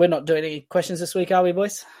 We're not doing any questions this week, are we,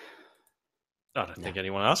 boys? I don't think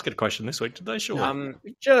anyone asked a question this week, did they? Sure.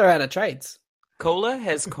 Sure, out of trades. Kohler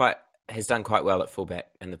has done quite well at fullback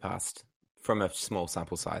in the past from a small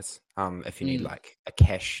sample size. If you need like a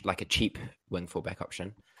cheap wing fullback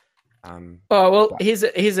option.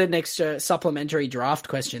 Here's an extra supplementary draft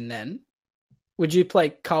question then. Would you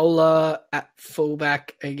play Kohler at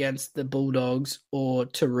fullback against the Bulldogs or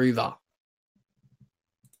Taruva?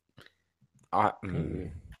 I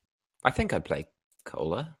think I'd play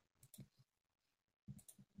Kohler.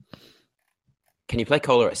 Can you play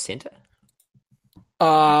Kohler at centre?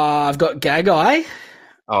 I've got Gagai.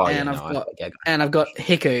 Gagai. And I've got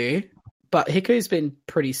Hiku, but Hiku's been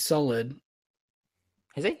pretty solid.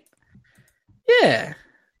 Has he? Yeah.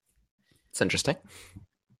 It's interesting.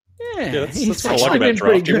 Yeah, he's actually been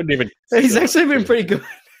pretty good. He's actually been pretty good.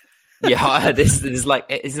 Yeah, this is like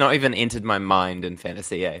it's not even entered my mind in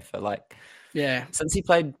fantasy. Since he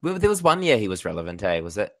played, there was one year he was relevant.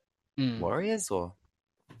 Was it Warriors or?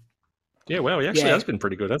 Yeah, well, he actually has been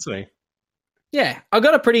pretty good, hasn't he? Yeah, I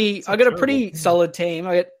got a pretty solid team.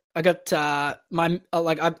 I stacked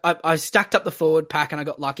up the forward pack and I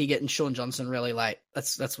got lucky getting Sean Johnson really late.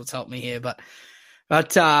 That's what's helped me here. But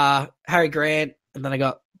Harry Grant, and then I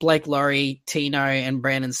got Blake Laurie, Tino, and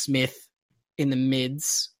Brandon Smith in the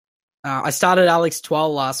mids. I started Alex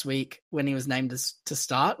Twell last week when he was named to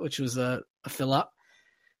start, which was a fill up.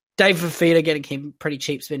 Dave Fafita getting him pretty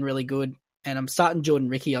cheap's been really good. And I'm starting Jordan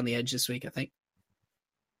Ricky on the edge this week, I think.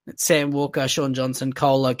 It's Sam Walker, Sean Johnson,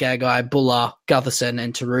 Kohler, Gagai, Buller, Gutherson,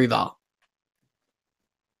 and Taruva.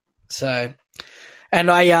 So, and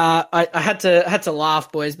I had to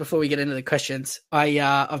laugh, boys, before we get into the questions.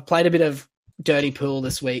 I've played a bit of Dirty Pool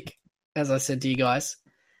this week, as I said to you guys.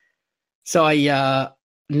 So I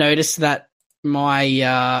noticed that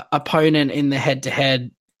my opponent in the head-to-head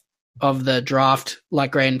of the draft,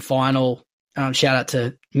 grand final. Shout out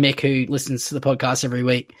to Mick, who listens to the podcast every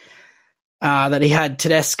week, that he had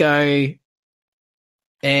Tedesco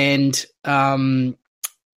and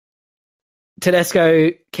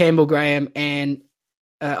Campbell Graham and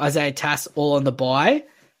Isaiah Tass all on the bye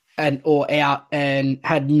or out, and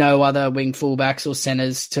had no other wing fullbacks or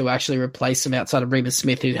centers to actually replace them outside of Reeva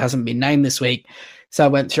Smith, who hasn't been named this week. So I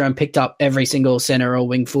went through and picked up every single center or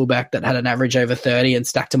wing fullback that had an average over 30 and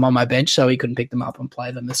stacked them on my bench so he couldn't pick them up and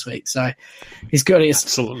play them this week. So he's got his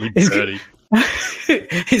absolutely dirty.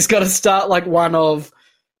 He's got to start one of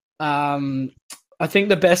I think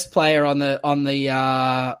the best player on the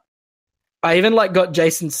I even got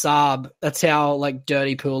Jason Saab. That's how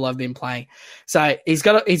dirty pool I've been playing. So he's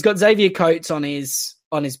got Xavier Coates on his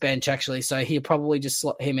bench actually. So he'll probably just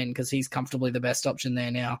slot him in because he's comfortably the best option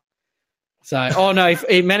there now. So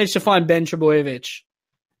he managed to find Ben Trebojevic.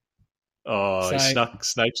 Oh, so, he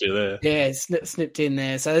snaked you there. Yeah, snipped in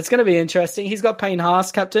there. So it's going to be interesting. He's got Payne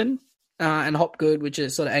Haas captain and Hopgood, which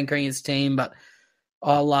is sort of anchoring his team. But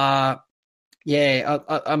I'm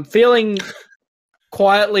feeling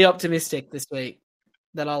quietly optimistic this week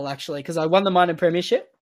that I'll actually, because I won the minor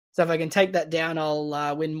premiership. So if I can take that down,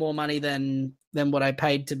 I'll win more money than what I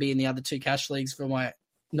paid to be in the other 2 cash leagues for my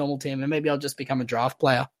normal team. And maybe I'll just become a draft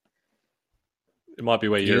player. It might be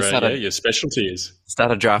where your specialty is.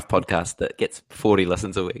 Start a draft podcast that gets 40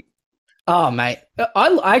 listens a week. Oh, mate.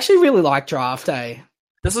 I actually really like draft, eh?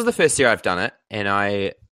 This is the first year I've done it, and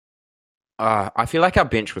I feel like our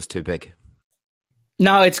bench was too big.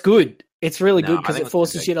 No, it's good. It's really good because it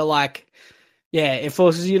forces you to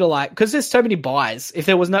because there's so many buys. If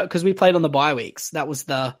there was no, because we played on the bye weeks, that was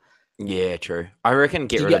the. Yeah, true. I reckon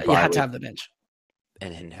rid of bye you had to have the bench.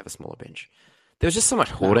 And then have a smaller bench. There was just so much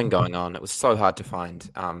hoarding going on. It was so hard to find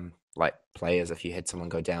players if you had someone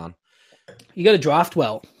go down. You got to draft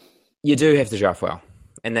well. You do have to draft well.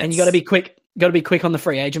 And you got to be quick. Got to be quick on the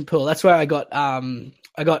free agent pool. That's where I got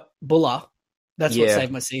Buller. That's what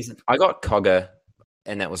saved my season. I got Cogger.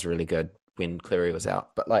 And that was really good when Cleary was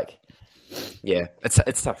out. But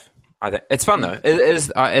it's tough. I think it's fun though. It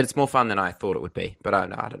is. It's more fun than I thought it would be. But I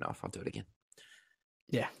don't know if I'll do it again.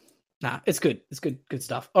 Yeah, it's good. It's good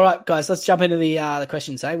stuff. All right, guys, let's jump into the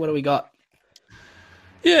questions. What do we got?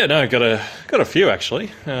 Yeah, no, got a few actually.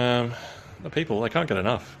 The people, they can't get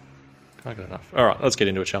enough. All right, let's get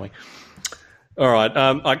into it, shall we? All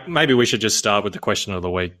right, maybe we should just start with the question of the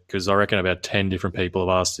week because I reckon about 10 different people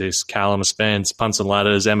have asked this. Callum, Spence, Punts and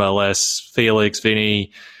Ladders, MLS, Felix,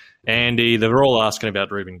 Vinny, Andy, they're all asking about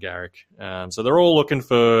Ruben Garrick. So they're all looking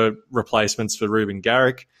for replacements for Ruben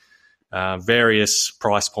Garrick, various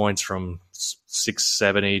price points from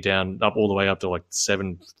 $670 down up all the way up to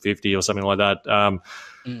 $750 or something like that.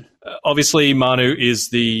 Obviously, Manu is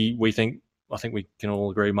I think we can all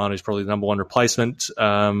agree Manu's probably the number one replacement.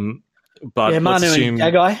 But Manu let's assume,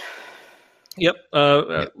 and Gagai. Yep.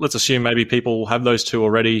 Let's assume maybe people have those two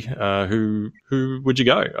already. Who would you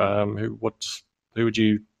go? What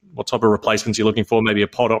type of replacements you're looking for? Maybe a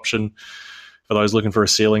pod option for those looking for a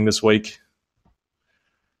ceiling this week.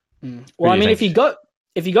 Well, I mean, if you got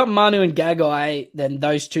Manu and Gagai, then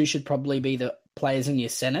those two should probably be the players in your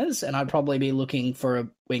centers, and I'd probably be looking for a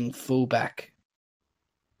wing fullback,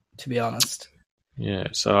 to be honest. Yeah,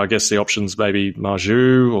 so I guess the options maybe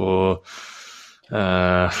Marju or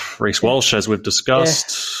Reece Walsh, as we've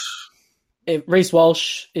discussed. Yeah. Reece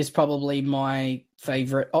Walsh is probably my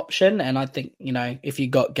favourite option, and I think, if you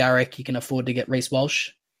got Garrick, you can afford to get Reece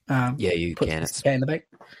Walsh. You can. It's in the bank.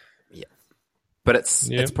 Yeah, but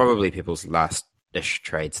it's probably people's last-ish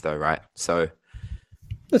trades, though, right? So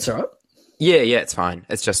that's all right. Yeah, it's fine.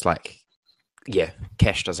 It's just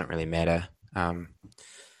cash doesn't really matter. I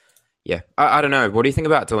don't know. What do you think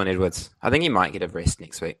about Dylan Edwards? I think he might get a rest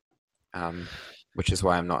next week, which is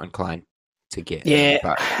why I'm not inclined to get him.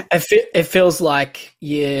 But it feels like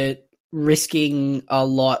you're risking a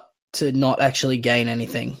lot to not actually gain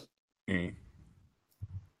anything. Yeah,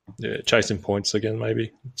 chasing points again,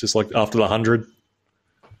 maybe. Just like after the 100.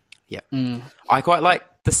 Yeah. I quite like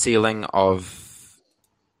the ceiling of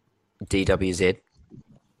DWZ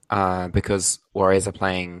because Warriors are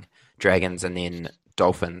playing Dragons and then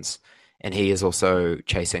Dolphins, and he is also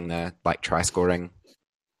chasing the try scoring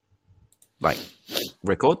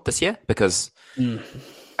record this year because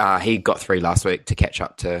he got 3 last week to catch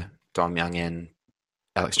up to Dom Young and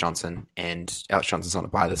Alex Johnson, and Alex Johnson's on a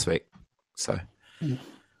bye this week, so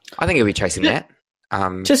I think he'll be chasing that.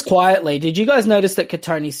 Just quietly, did you guys notice that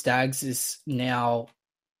Katoni Staggs is now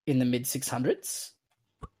in the mid 600s?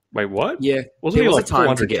 Wait, what? Yeah, wasn't he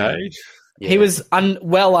 400k? Yeah. He was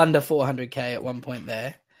well under 400k at one point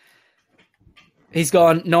there. He's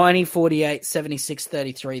gone 90, 48, 76,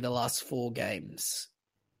 33 the last 4 games.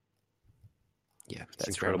 Yeah, that's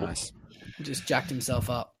incredible. Nice. He just jacked himself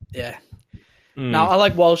up. Yeah. No, I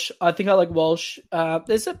like Walsh. I think I like Walsh.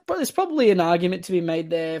 There's probably an argument to be made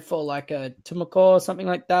there for a Tumako or something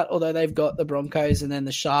like that, although they've got the Broncos and then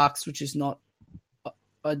the Sharks, which is not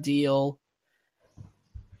ideal.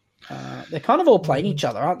 They're kind of all playing each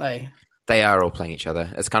other, aren't they? They are all playing each other.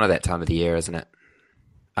 It's kind of that time of the year, isn't it?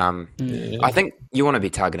 I think you want to be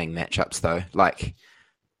targeting matchups, though.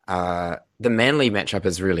 The Manly matchup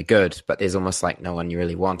is really good, but there's almost no one you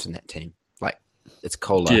really want in that team. It's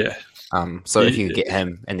Cola. Yeah. So if you could get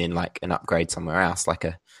him and then like an upgrade somewhere else, like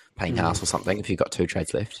a paying house or something, if you've got 2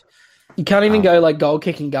 trades left. You can't even go like goal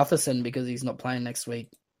kicking Gutherson because he's not playing next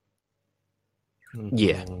week.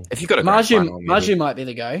 Yeah. If you've got a Maju might be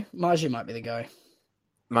the go.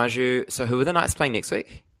 Maju. So who are the Knights playing next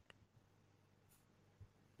week?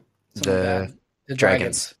 The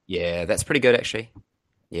Dragons. Yeah, that's pretty good actually.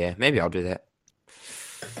 Yeah, maybe I'll do that.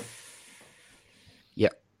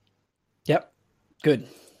 Yep.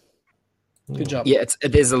 Good job. Yeah,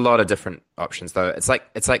 there's a lot of different options though. It's like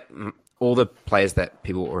all the players that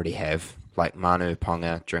people already have, like Manu,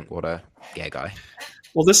 Ponga, Drinkwater, Gagai.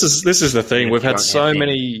 Well, this is the thing. We've had so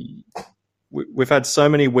many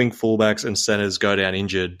wing fullbacks and centers go down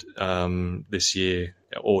injured this year,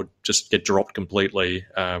 or just get dropped completely.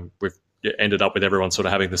 We've ended up with everyone sort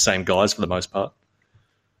of having the same guys for the most part.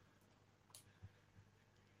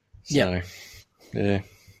 So, yeah.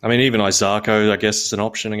 I mean, even Isako, I guess, is an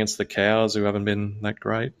option against the Cows, who haven't been that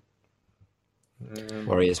great.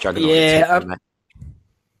 Warriors juggernaut. Yeah.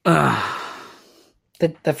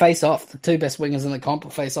 They face off. The 2 best wingers in the comp will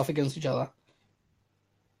face off against each other.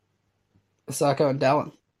 Isako and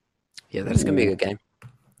Dallin. Yeah, that's going to be a good game.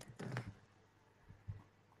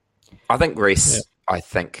 I think Reece,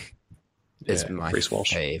 is my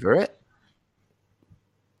favourite.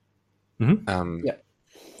 Mm-hmm. Yeah.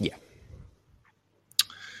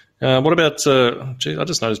 What about, I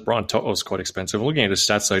just noticed Brian To'o was quite expensive. Looking at his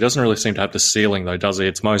stats, though, he doesn't really seem to have the ceiling, though, does he?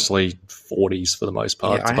 It's mostly 40s for the most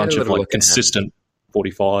part. Yeah, it's a bunch of like consistent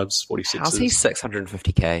 45s, 46s. How's he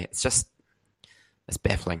 650k? It's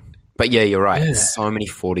baffling. But yeah, you're right. Yeah. There's so many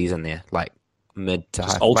 40s in there, like mid to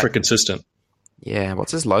high. Ultra consistent. Yeah,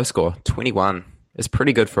 what's his low score? 21. It's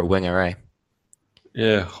pretty good for a winger, eh?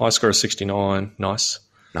 Yeah, high score of 69. Nice.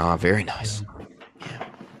 No, very nice.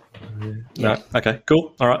 No, okay,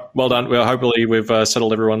 cool. All right, well done. Well, hopefully we've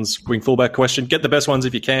settled everyone's wing fullback question. Get the best ones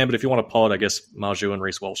if you can, but if you want a pod, I guess Marju and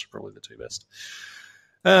Reece Walsh are probably the 2 best.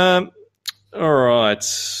 All right.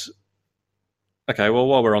 Okay, well,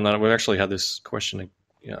 while we're on that, we've actually had this question,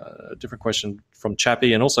 a different question from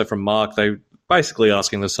Chappie and also from Mark. They basically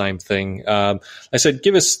asking the same thing. They said,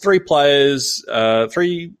 give us 3 players,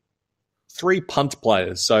 3 punt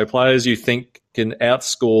players, so players you think can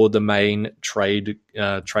outscore the main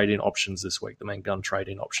trade-in options this week, the main gun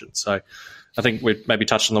trade-in options. So I think we've maybe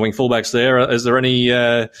touched on the wing fullbacks there. Is there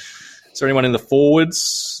anyone in the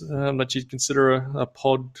forwards that you'd consider a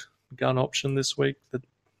pod gun option this week that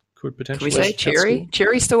could potentially... Can we say Cherry?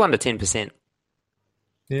 Cherry's still under 10%.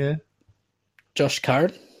 Yeah. Josh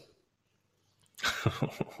Curran.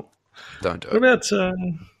 Don't do it. What about...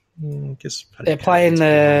 I guess they're playing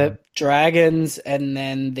the Dragons and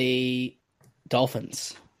then the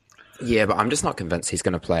Dolphins. Yeah, but I'm just not convinced he's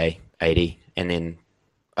going to play 80 and then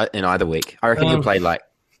in either week. I reckon he'll play like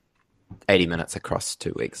 80 minutes across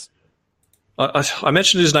 2 weeks. I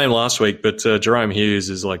mentioned his name last week, but Jerome Hughes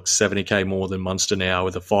is like 70k more than Munster now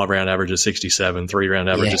with a 5-round average of 67, 3-round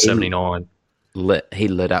average of 79. He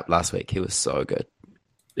lit up last week. He was so good.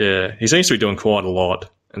 Yeah, he seems to be doing quite a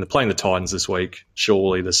lot. And they're playing the Titans this week.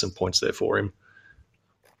 Surely there's some points there for him.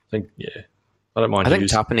 I think, I don't mind. I think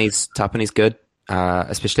Tapani's good,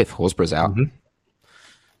 especially if Horsburgh's out. Mm-hmm.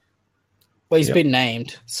 Well, he's been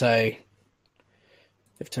named, so you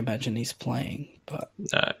have to imagine he's playing. But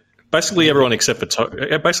basically everyone except for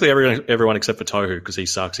everyone except for Tohu, because he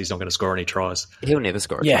sucks. He's not going to score any tries. He'll never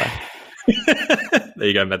score a try. There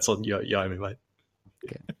you go, Metzl. You owe me, mate.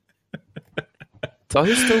 Okay.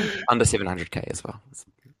 Tohu's still under 700k as well. It's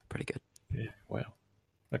pretty good. Yeah. Wow.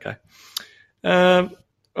 Okay. All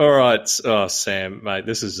right. Oh, Sam, mate,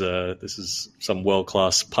 this is some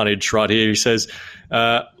world-class punnage right here. He says,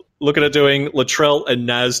 looking at doing Latrell and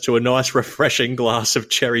Naz to a nice refreshing glass of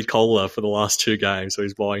cherry cola for the last 2 games. So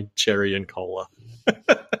he's buying cherry and cola.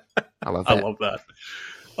 I love that.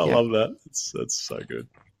 I love that. That's so good.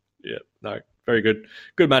 Yeah. No, very good.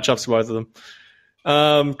 Good matchups for both of them.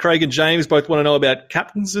 Craig and James both want to know about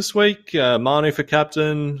captains this week. Manu for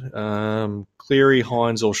captain, Cleary,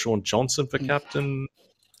 Hines, or Sean Johnson for captain.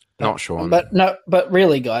 Not Sean, but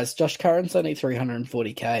really, guys, Josh Curran's only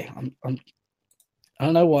 340k. I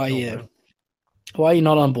don't know why you're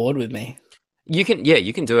not on board with me. You can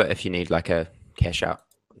do it if you need like a cash out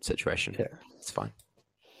situation. Yeah, it's fine.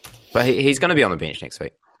 But he's going to be on the bench next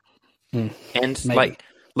week, and maybe.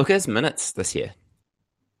 Look at his minutes this year.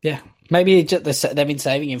 Yeah, maybe they've been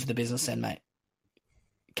saving him for the business end, mate.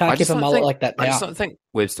 Can't keep a mullet like that now. I just don't think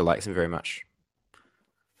Webster likes him very much.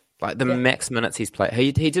 Like the max minutes he's played,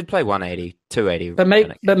 he did play 180, 280.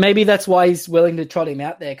 But maybe that's why he's willing to trot him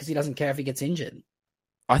out there, because he doesn't care if he gets injured.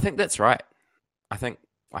 I think that's right. I think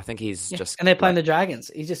I think he's just... And they're playing the Dragons.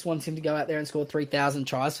 He just wants him to go out there and score 3,000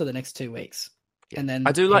 tries for the next 2 weeks. Yeah. And then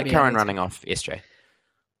I do like Karen running off SJ.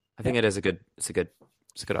 I think it is a good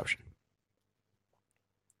option.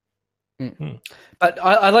 Mm-hmm. But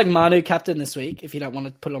I like Manu captain this week if you don't want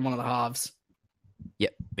to put it on one of the halves.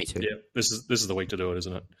 Yep, me too. Yeah, this is the week to do it,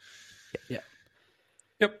 isn't it? Yep.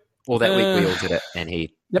 Yep. Well, that week we all did it, and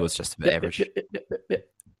he was just a bit average. Yep.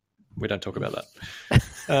 We don't talk about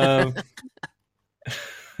that.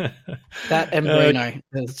 That and Bruno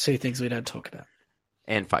are the two things we don't talk about.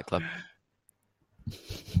 And Fight Club.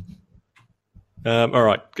 All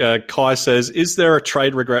right. Kai says, is there a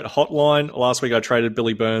trade regret hotline? Last week I traded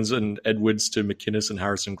Billy Burns and Edwards to McInnes and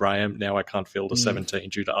Harrison Graham. Now I can't field a 17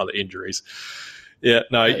 due to other injuries. Yeah,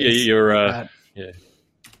 no, you're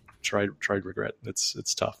trade regret.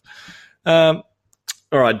 It's tough. All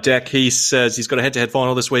right, Deck, he says he's got a head-to-head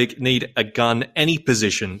final this week. Need a gun, any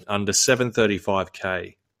position under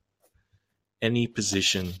 735k. Any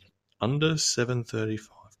position under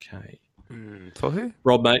 735k. For who?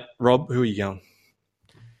 Rob, mate. Rob, who are you going?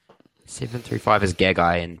 735 is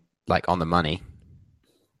Gagai and like on the money.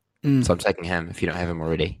 So I'm taking him if you don't have him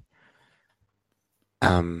already.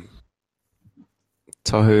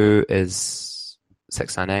 Tohu is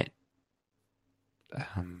 698.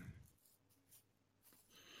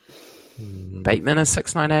 Bateman is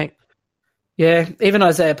 698. Yeah, even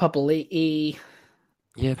Isaiah Papali'i.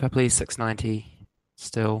 Yeah, Papali'i 690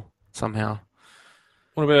 still somehow.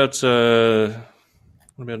 What about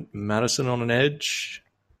Madison on an edge?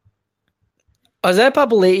 Isaiah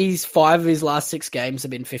Papali'i's 5 of his last 6 games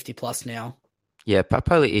have been 50 plus now. Yeah,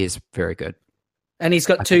 Papali'i is very good. And he's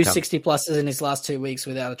got 2 60 pluses in his last 2 weeks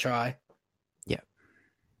without a try. Yeah.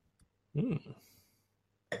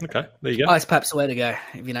 Okay, there you go. Ice Pap's the way to go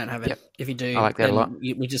if you don't have it. Yep. If you do, I like that a lot.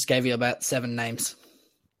 We just gave you about 7 names.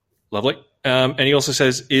 Lovely. And he also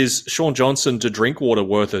says, is Sean Johnson to Drinkwater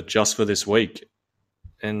worth it just for this week?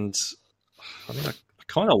 And I mean, I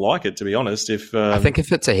kind of like it, to be honest. I think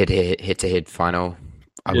if it's a head-to-head final,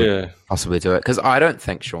 I would possibly do it. Because I don't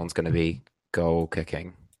think Sean's going to be goal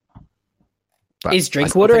kicking. But is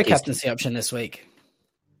Drinkwater a captaincy option this week?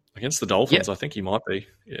 Against the Dolphins, I think he might be.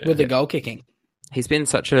 Yeah. With the goal kicking. He's been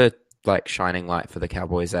such a shining light for the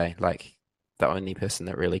Cowboys, eh? Like the only person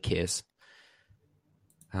that really cares.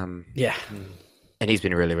 Yeah. And he's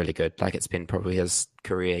been really, really good. Like it's been probably his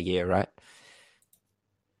career year, right?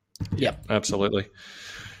 Yep. Absolutely.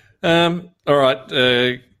 All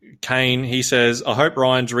right. Kane, he says, I hope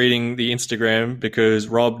Ryan's reading the Instagram because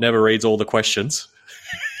Rob never reads all the questions.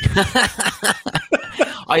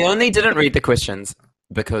 I only didn't read the questions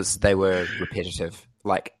because they were repetitive,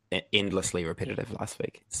 like endlessly repetitive last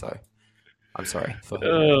week. So I'm sorry.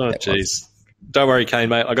 Oh, jeez. Don't worry, Kane,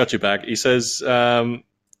 mate. I got you back. He says,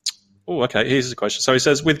 okay, here's the question. So he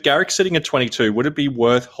says, with Garrick sitting at 22, would it be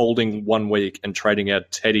worth holding 1 week and trading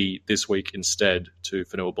out Teddy this week instead to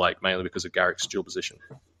Fanua Blake, mainly because of Garrick's dual position?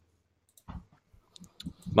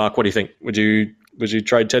 Mark, what do you think? Would you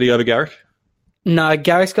trade Teddy over Garrick? No,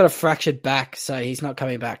 Garrick's got a fractured back, so he's not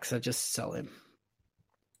coming back, so just sell him.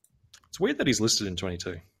 It's weird that he's listed in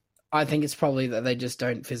 22. I think it's probably that they just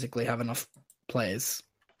don't physically have enough players.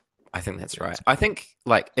 I think that's right. I think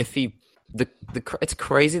if he it's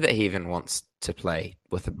crazy that he even wants to play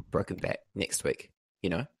with a broken back next week, you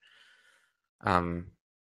know?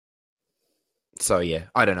 So yeah,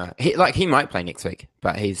 I don't know. He might play next week,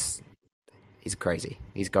 but he's crazy.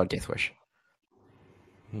 He's got a death wish.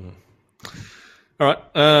 All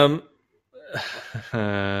right.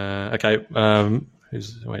 Okay.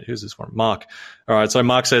 Who's this one? Mark. All right. So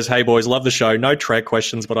Mark says, "Hey boys, love the show. No track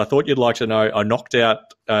questions, but I thought you'd like to know. I knocked out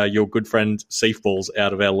your good friend Seif Balls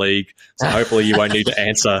out of our league, so hopefully you won't need to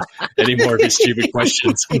answer any more of his stupid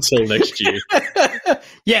questions until next year."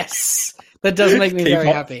 Yes, that does make me very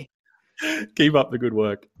happy. Keep up the good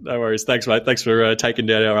work. No worries. Thanks, mate. Thanks for taking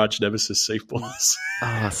down our arch nemesis, Seif Balls.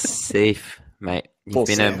 Oh, Seif, mate. You've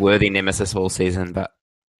been a worthy nemesis all season, but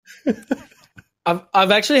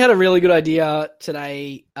I've actually had a really good idea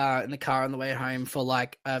today in the car on the way home for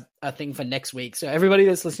like a thing for next week. So everybody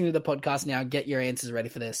that's listening to the podcast now, get your answers ready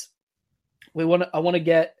for this. I want to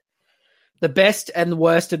get the best and the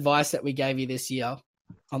worst advice that we gave you this year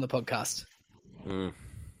on the podcast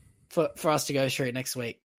for us to go through next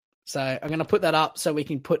week. So I'm going to put that up so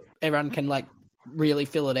everyone can like really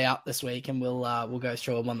fill it out this week, and we'll go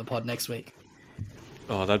through them on the pod next week.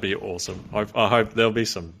 Oh, that'd be awesome. I hope there'll be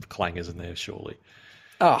some clangers in there, surely.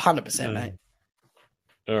 Oh, 100%, mate.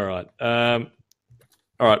 All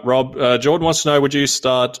right. Rob. Jordan wants to know, would you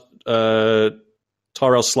start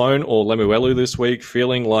Tyrell Sloan or Lemuelu this week?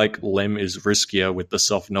 Feeling like Lem is riskier with the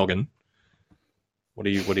soft noggin.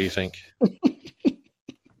 What do you think?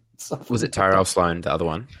 Was it Tyrell Sloan, the other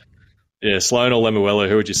one? Yeah, Sloan or Lemuela,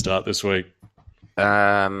 who would you start this week?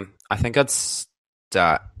 I think I'd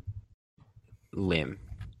start Lem.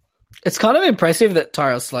 It's kind of impressive that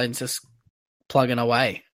Tyrell Sloan's just plugging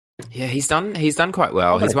away. Yeah, he's done quite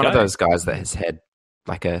well. He's one of those guys that has had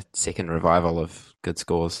like a second revival of good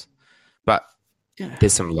scores. But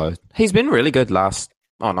there's some low. He's been really good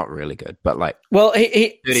not really good, but like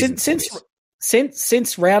he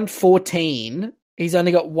since round 14, he's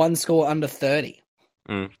only got one score under 30.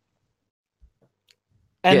 Mm.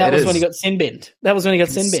 And that was when he got sin binned.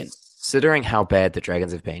 Considering how bad the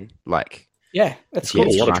Dragons have been, like that's cool.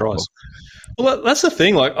 A lot of tries. Well, that's the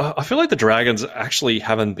thing. Like, I feel like the Dragons actually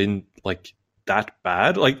haven't been like that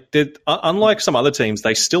bad. Like, unlike some other teams,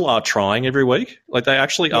 they still are trying every week. Like, they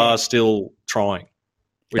actually are still trying.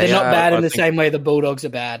 They're not bad in the same way the Bulldogs are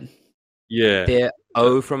bad. Yeah, they're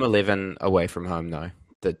 0 from 11 away from home, though.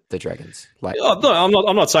 The Dragons, like, no,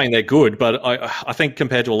 I'm not saying they're good, but I think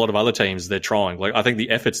compared to a lot of other teams, they're trying. Like, I think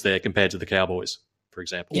the effort's there compared to the Cowboys, for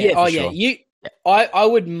example. Sure. I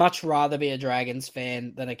would much rather be a Dragons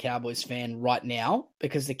fan than a Cowboys fan right now,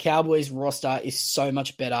 because the Cowboys roster is so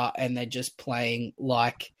much better and they're just playing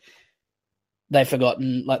like they've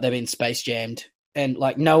forgotten, like they've been space jammed. And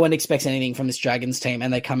like no one expects anything from this Dragons team,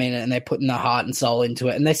 and they come in and they're putting their heart and soul into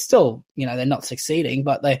it, and they're still, they're not succeeding,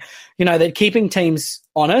 but they're keeping teams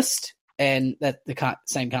honest, and that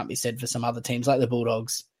same can't be said for some other teams like the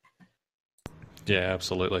Bulldogs. Yeah,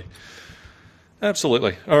 absolutely.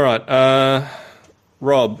 All right,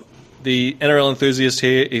 Rob, the NRL enthusiast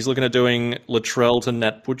here, he's looking at doing Latrell to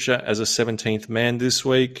Nat Butcher as a 17th man this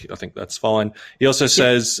week. I think that's fine. He also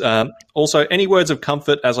says, also, any words of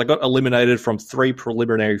comfort as I got eliminated from 3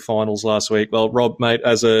 preliminary finals last week? Well, Rob, mate,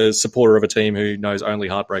 as a supporter of a team who knows only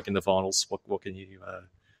heartbreak in the finals, what can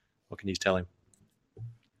you tell him?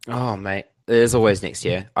 Oh, mate, there's always next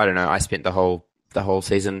year. I don't know. I spent the whole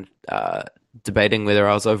season debating whether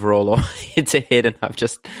I was overall or head-to-head, and I've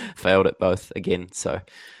just failed at both again. So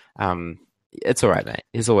it's all right, mate.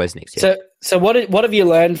 There's always next year. So what have you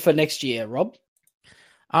learned for next year, Rob?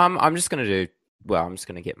 I'm just going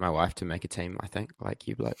to get my wife to make a team, I think, like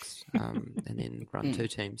you blokes, and then run 2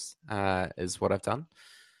 teams is what I've done.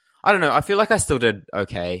 I don't know. I feel like I still did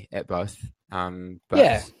okay at both.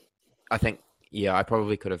 But I think, I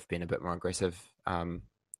probably could have been a bit more aggressive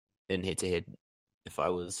in head-to-head if I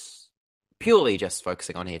was purely just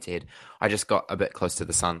focusing on head-to-head. I just got a bit close to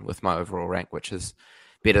the sun with my overall rank, which is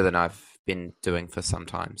better than I've been doing for some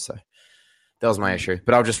time. So that was my issue.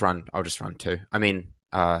 But I'll just run 2. I mean,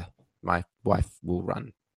 my wife will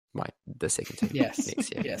run the second team next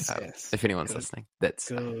year. Yes. If anyone's listening, that's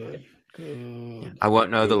good. I won't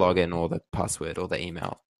know the login or the password or the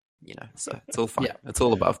email. So it's all fine. It's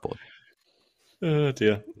all above board. Oh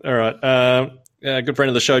dear. All right. A good friend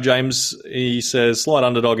of the show, James, he says, slight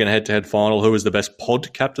underdog in a head-to-head final. Who is the best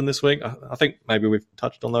pod captain this week? I think maybe we've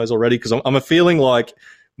touched on those already, because I'm a feeling like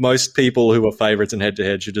most people who are favourites in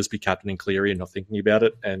head-to-head should just be captaining Cleary and not thinking about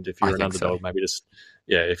it. And if you're an underdog, maybe just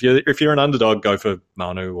if you're an underdog, go for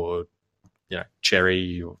Manu or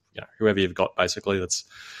Cherry or whoever you've got basically that's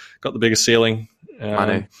got the biggest ceiling.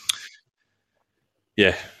 Manu.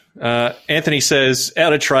 Yeah. Anthony says,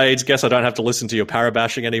 out of trades, guess I don't have to listen to your para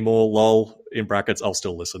bashing anymore. Lol, in brackets, I'll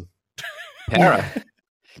still listen. Para?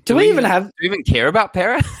 Do we even care about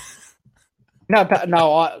para?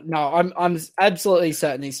 No, I'm absolutely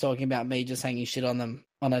certain he's talking about me just hanging shit on them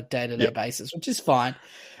on a day-to-day basis, which is fine.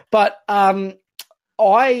 But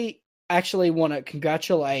I actually want to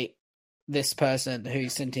congratulate this person who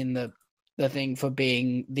sent in the thing for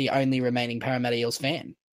being the only remaining Parramatta Eels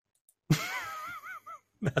fan.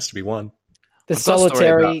 There has to be one. I've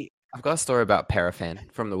got a story about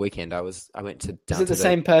Parafan from the weekend. I went to down. Is it the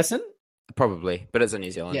same person? Probably, but it's in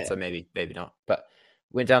New Zealand, so maybe not. But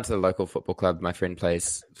went down to the local football club. My friend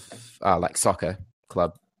plays like soccer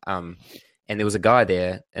club, and there was a guy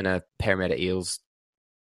there in a Parramatta Eels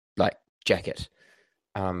like jacket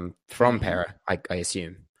from Para. I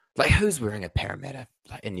assume. Like, who's wearing a Parramatta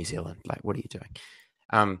like in New Zealand? Like, what are you doing?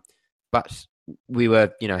 But we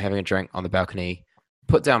were, having a drink on the balcony.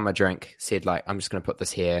 Put down my drink, said, like, I'm just going to put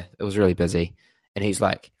this here. It was really busy. And he's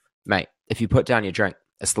like, mate, if you put down your drink,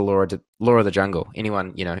 it's the law of the jungle.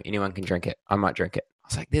 Anyone can drink it. I might drink it. I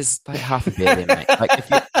was like, there's like half a beer there, mate. Like, if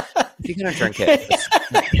you're going to drink it,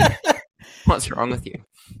 what's wrong with you?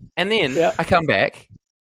 And then I come back,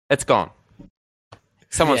 it's gone.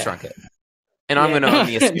 Someone's drunk it. And I'm going to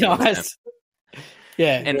only assume. Nice.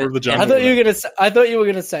 Yeah, and I thought you were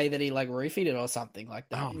gonna say that he like roofied it or something like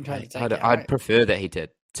that. Oh, I'd prefer that he did.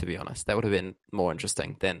 To be honest, that would have been more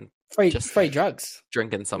interesting than free drugs.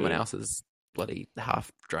 Drinking someone else's bloody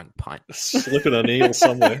half-drunk pint. Slipping an eel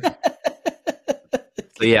somewhere.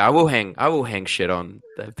 So yeah, I will hang shit on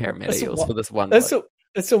the Parramatta Eels for this one.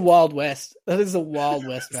 It's a Wild West. That is a Wild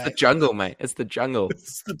West, mate. It's the jungle, mate. It's the jungle.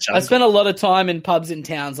 I spent a lot of time in pubs in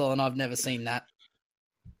Townsville, and I've never seen that.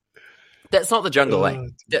 That's not the jungle,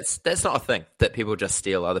 That's not a thing that people just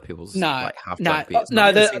steal other people's half-drunk beers.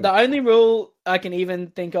 The only rule I can even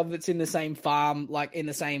think of that's in the same farm, like in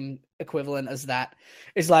the same equivalent as that,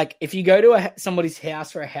 is like if you go to somebody's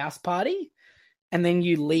house for a house party, and then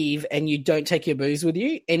you leave and you don't take your booze with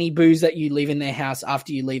you, any booze that you leave in their house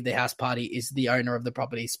after you leave the house party is the owner of the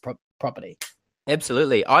property's property.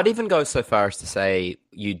 Absolutely. I'd even go so far as to say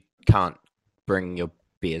you can't bring your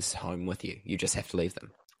beers home with you. You just have to leave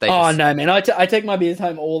them. No, man. I take my beers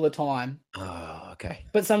home all the time. Oh, okay.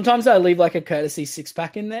 But sometimes I leave like a courtesy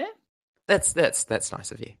 6-pack in there. That's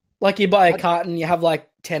nice of you. Like you buy a carton, you have like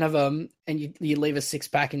 10 of them, and you leave a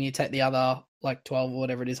 6-pack and you take the other like 12 or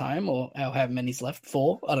whatever it is home, or however many's left.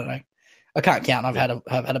 4, I don't know. I can't count. I've had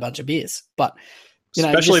a bunch of beers, but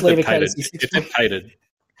especially if they've catered. If they've catered,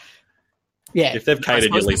 yeah. If they've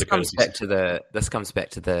catered, you leave the courtesy. This comes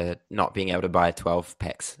back to the not being able to buy 12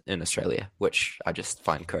 packs in Australia, which I just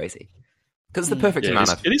find crazy because it's the perfect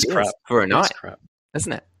amount of it is crap for a night, crap.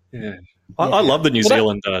 Isn't it? Yeah, I love the New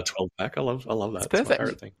Zealand 12-pack. I love that. It's perfect. my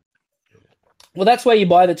favorite thing. Well, that's where you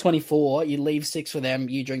buy the 24, you leave 6 for them,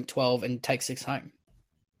 you drink 12 and take 6 home.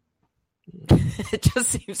 It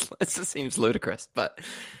just seems ludicrous, but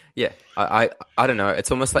yeah, I don't know. It's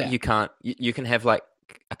almost like you can have like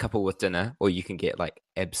a couple with dinner, or you can get like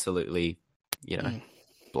absolutely,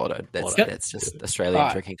 blottoed. That's just Australian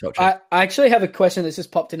drinking culture. I actually have a question that's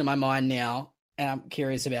just popped into my mind now, and I'm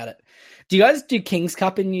curious about it. Do you guys do King's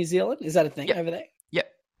Cup in New Zealand? Is that a thing over there? Yep.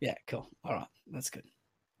 Yeah, cool. All right, that's good.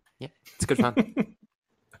 Yeah, it's good fun.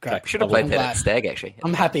 Great. We should have played that at Stag, actually.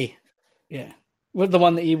 I'm happy. Yeah. With the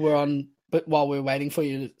one that you were on, but while we were waiting for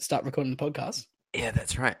you to start recording the podcast. Yeah,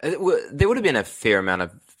 that's right. There would have been a fair amount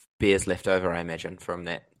of beers left over, I imagine, from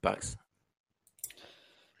that, Bugs.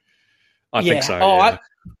 I think so. Oh, yeah.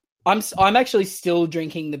 I'm actually still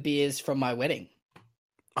drinking the beers from my wedding.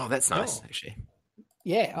 Oh, that's nice, actually.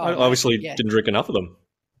 Yeah. I obviously didn't drink enough of them.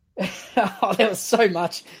 There was so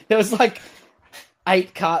much. There was like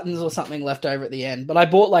 8 cartons or something left over at the end, but I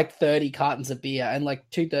bought like 30 cartons of beer, and like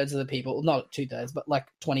 2/3 of the people, not 2/3, but like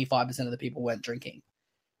 25% of the people weren't drinking.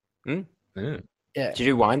 Mm. Yeah. Did you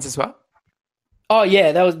do wines as well? Oh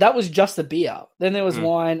yeah, that was just the beer. Then there was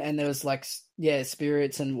wine, and there was like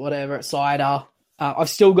spirits and whatever, cider. I've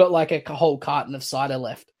still got like a whole carton of cider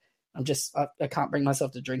left. I can't bring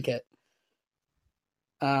myself to drink it.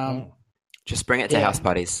 Just bring it to house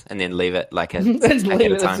parties and then leave it like a leave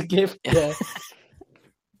it as a gift. Yeah.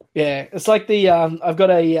 Yeah, it's like the I've got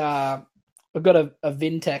a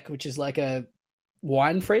Vintech, which is like a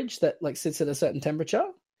wine fridge that like sits at a certain temperature.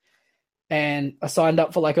 And I signed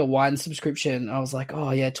up for like a wine subscription. I was like,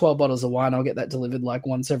 oh yeah, 12 bottles of wine. I'll get that delivered like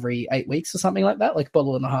once every 8 weeks or something like that, like a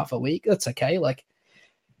bottle and a half a week. That's okay. Like,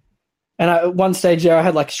 and at one stage there, I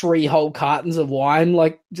had like 3 whole cartons of wine,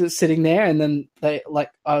 like just sitting there. And then I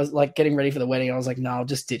was like getting ready for the wedding. I was like, no, I'll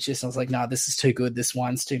just ditch this. I was like, no, this is too good. This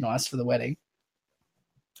wine's too nice for the wedding.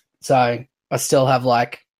 So I still have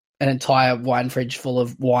like an entire wine fridge full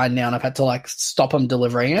of wine now, and I've had to like stop them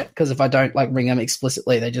delivering it because if I don't like ring them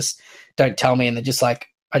explicitly, they just don't tell me, and they're just like,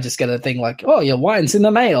 I just get a thing like, oh, your wine's in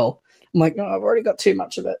the mail. I'm like, no, I've already got too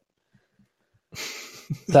much of it.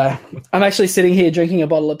 So I'm actually sitting here drinking a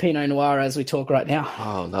bottle of Pinot Noir as we talk right now.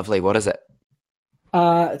 Oh, lovely. What is it?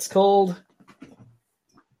 It's called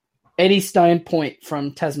Eddystone Point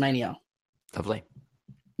from Tasmania. Lovely.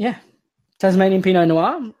 Yeah. Tasmanian Pinot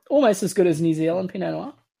Noir, almost as good as New Zealand Pinot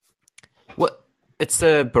Noir. What? It's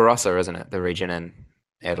the Barossa, isn't it? The region in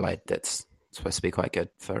Adelaide that's supposed to be quite good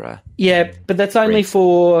for. Yeah, but that's only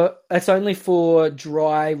for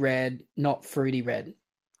dry red, not fruity red.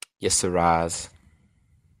 Yes, Syrahs.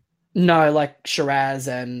 No, like Shiraz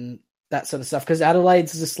and that sort of stuff. Because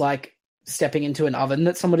Adelaide's just like stepping into an oven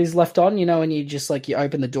that somebody's left on, and you just like you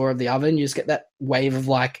open the door of the oven, you just get that wave of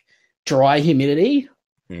like dry humidity.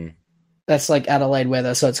 Mm. That's like Adelaide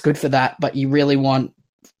weather, so it's good for that. But you really want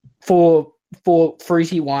for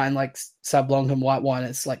fruity wine like Sauv Blanc and white wine,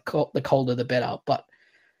 it's like the colder the better. But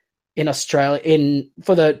in Australia,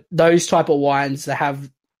 those type of wines, they have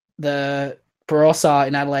the Barossa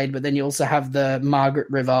in Adelaide, but then you also have the Margaret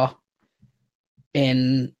River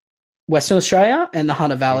in Western Australia and the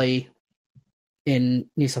Hunter Valley in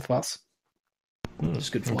New South Wales. It's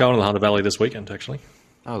good. I'm going to the Hunter Valley this weekend, actually.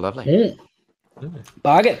 Oh, lovely.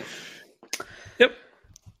 Bargain. Yep.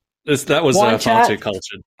 That was Wine far chat. too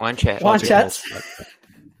cultured. Wine chat. Wine chats.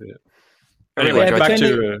 Yeah. Anyway, Anyway, back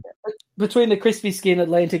to between the crispy skin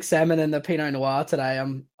Atlantic salmon and the Pinot Noir today,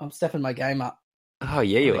 I'm stepping my game up. Oh,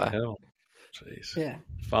 yeah, you bloody are. hell. Jeez. Yeah,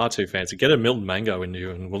 Far too fancy. Get a Milton Mango in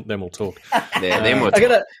you, and then we'll talk. Yeah, then we'll I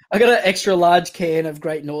got an extra large can of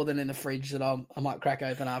Great Northern in the fridge that I might crack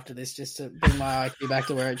open after this just to bring my IQ back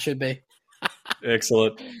to where it should be.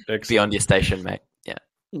 Excellent. beyond your station, mate. Yeah.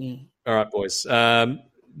 Mm. All right, boys.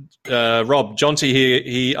 Rob, Jonty here,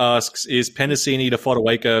 he asks, is Penasini to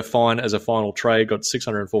Fodawaker fine as a final trade? Got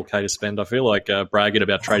 604K to spend. I feel like bragging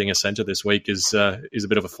about trading a centre this week is a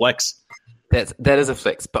bit of a flex. That is a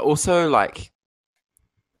flex, but also, like,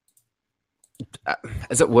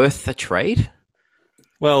 is it worth the trade?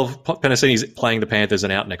 Well, Penasini's playing the Panthers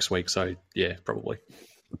and out next week, so yeah, probably.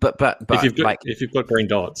 But if you've got green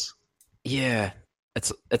dots. Yeah,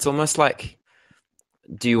 it's almost like,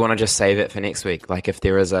 do you want to just save it for next week? Like, if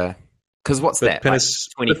there is a, because what's that? But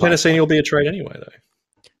Penasini will be a trade anyway, though.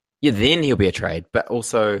 Yeah, then he'll be a trade, but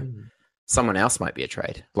also someone else might be a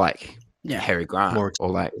trade, like Harry Grant or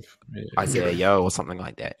like Isaiah Yeo or something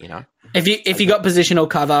like that. You know, if you got positional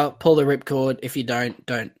cover, pull the ripcord. If you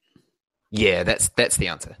don't. Yeah, that's the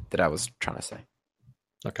answer that I was trying to say.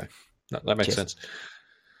 Okay, that makes sense.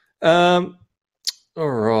 All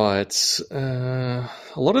right. A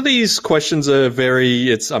lot of these questions are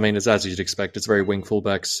it's as you'd expect. It's very wing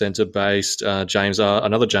fullback centre based.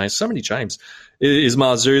 Another James. So many James. Is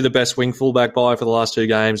Marzu the best wing fullback buy for the last two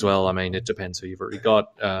games? Well, I mean, it depends who you've already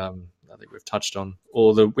got. I think we've touched on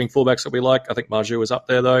all the wing fullbacks that we like. I think Marzu was up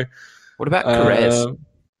there though. What about Perez?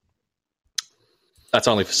 That's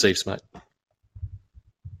only for Chiefs, mate.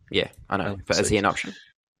 Yeah, I know. But is he an option?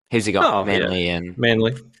 Who's he got? Manly and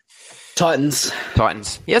Manly. Titans.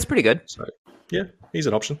 Yeah, it's pretty good. So, yeah, he's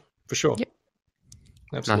an option for sure. Yep.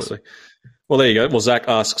 Absolutely. Nice. Well, there you go. Well, Zach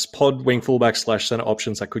asks, pod wing fullback / centre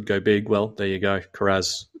options that could go big. Well, there you go.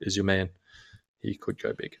 Karaz is your man. He could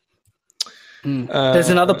go big. There's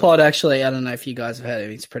another pod, actually. I don't know if you guys have heard of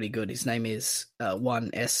him. He's pretty good. His name is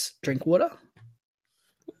 1S Drinkwater.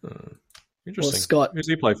 Interesting. Scott. Who's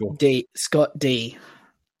he play for? Scott D.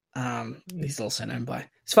 He's also known by.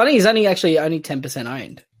 It's funny. He's only 10%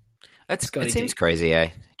 owned. It seems crazy, eh?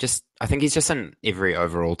 I think he's just in every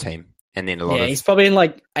overall team, and then he's probably in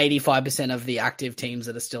like 85% of the active teams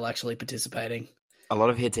that are still actually participating. A lot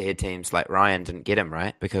of head-to-head teams, like Ryan, didn't get him,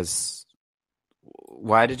 right? Because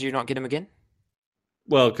why did you not get him again?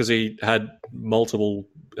 Well, because he had multiple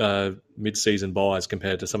mid-season buys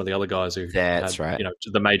compared to some of the other guys who had, right.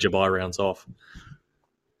 The major buy rounds off.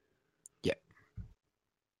 Yeah.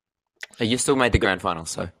 You still made the grand final,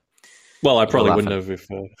 so. Well, I probably wouldn't have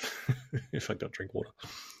if I got Drinkwater.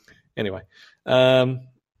 Anyway. All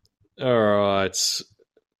right.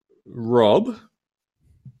 Rob.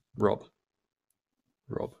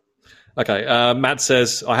 Okay. Matt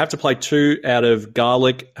says, I have to play 2 out of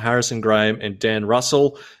Garlick, Harrison Graham, and Dan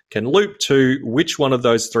Russell. Can loop 2. Which one of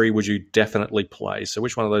those 3 would you definitely play? So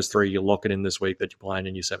which one of those 3 you're locking in this week that you're playing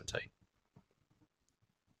in your 17?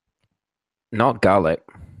 Not Garlick.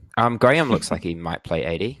 Graham looks like he might play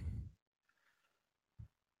 80.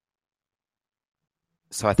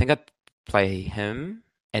 So I think I'd play him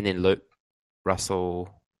and then loop Russell.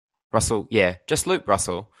 Yeah, just loop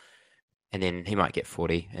Russell. And then he might get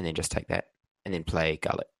 40 and then just take that and then play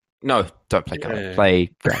Garlick. No, don't play Garlick.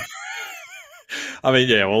 Play Graham. I mean,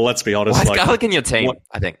 yeah, well, let's be honest. Why is Garlick in your team,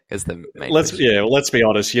 I think, is the main question. Yeah, well, let's be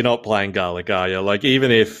honest. You're not playing Garlick, are you? Like,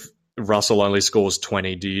 even if Russell only scores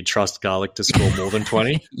 20, do you trust Garlick to score more than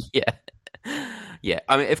 20? Yeah.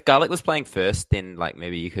 I mean, if Garlick was playing first, then, like,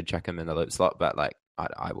 maybe you could chuck him in the loop slot, but, like,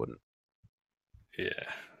 I wouldn't. Yeah.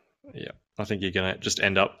 I think you're going to just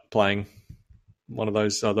end up playing one of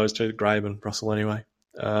those two, Graham and Russell anyway.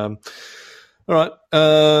 All right.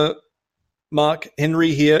 Mark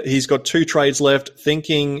Henry here. He's got 2 trades left,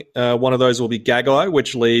 thinking one of those will be Gagai,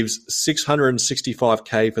 which leaves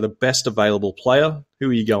 665K for the best available player. Who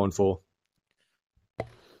are you going for?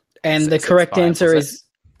 And the correct answer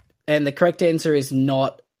is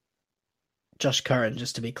not Josh Curran,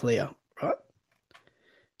 just to be clear, right?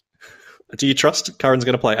 Do you trust Curran's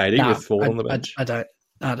going to play 80 with 4 on the bench? I don't.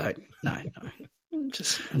 No.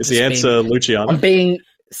 Is the answer Luciano? I'm being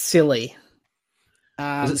silly.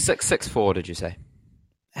 Was it 664, did you say?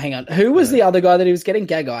 Hang on. Who was the other guy that he was getting?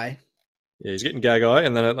 Gagai. Yeah, he's getting Gagai,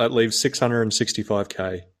 and then that leaves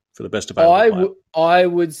 665K for the best available player. I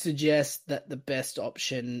would suggest that the best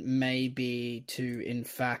option may be to, in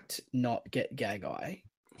fact, not get Gagai.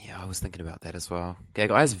 Yeah, I was thinking about that as well.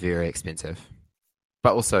 Gagai is very expensive.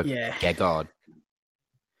 But also, Gagod.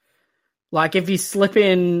 Like if you slip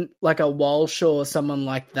in like a Walsh or someone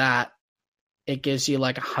like that, it gives you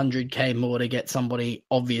like 100k more to get somebody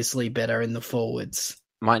obviously better in the forwards.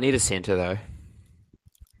 Might need a centre though.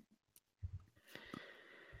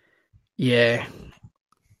 Yeah.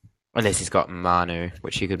 Unless he's got Manu,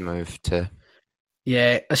 which he could move to.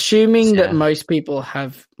 Yeah. Assuming that most people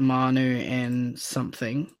have Manu and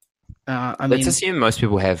something. Let's assume most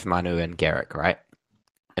people have Manu and Garrick, right?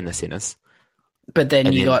 In the centres. But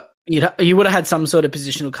then you would have had some sort of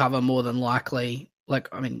positional cover more than likely. Like,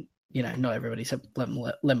 I mean, you know, not everybody's had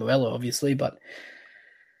Lemuelu, obviously, but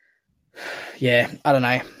yeah, I don't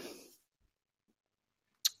know.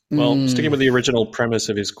 Well, sticking with the original premise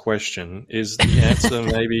of his question, is the answer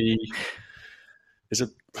maybe, is it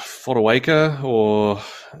Fodawaker or...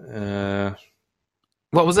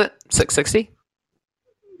 what was it? 660?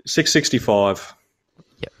 665.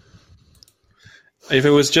 Yep. If it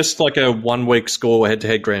was just like a 1 week score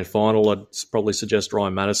head-to-head grand final, I'd probably suggest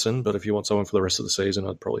Ryan Madison, but if you want someone for the rest of the season,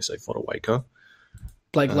 I'd probably say Fodawaker.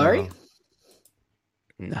 Blake Lowry?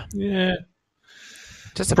 No. Yeah.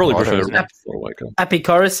 Just probably prefer Fodawaker. Api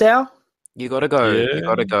Coruscant? You gotta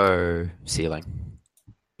go ceiling.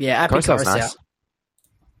 Yeah, Api Coruscant. Nice.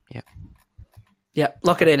 Yeah. Yeah,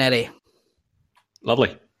 lock it in, Eddie.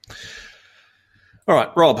 Lovely. All right,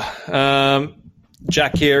 Rob.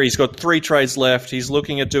 Jack here, he's got 3 trades left. He's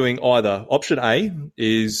looking at doing either. Option A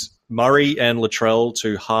is Murray and Latrell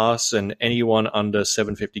to Haas and anyone under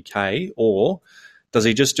 750k, or does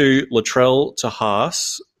he just do Latrell to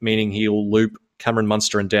Haas, meaning he'll loop Cameron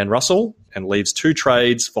Munster and Dan Russell, and leaves 2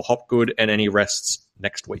 trades for Hopgood and any rests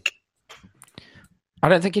next week? I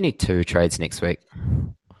don't think you need 2 trades next week.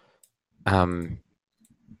 But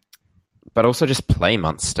also just play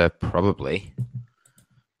Munster, probably.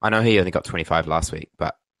 I know he only got 25 last week,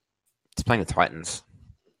 but he's playing the Titans.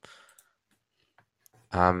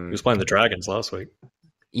 He was playing the Dragons last week.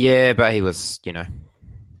 Yeah, but he was, you know...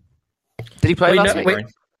 Did he play last week?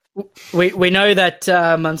 We know that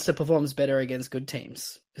Munster performs better against good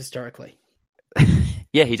teams, historically.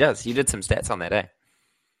 Yeah, he does. You did some stats on that, eh?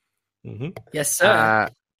 Mm-hmm. Yes, sir.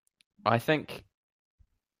 I think...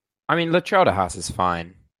 I mean, Latrell to Haas is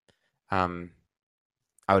fine. I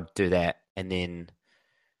would do that. And then...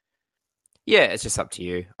 Yeah, it's just up to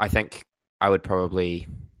you. I think I would probably...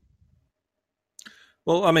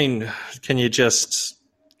 Well, I mean, can you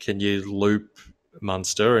loop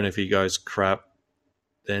Munster, and if he goes crap,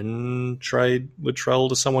 then trade Latrell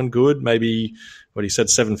to someone good? Maybe, what he said,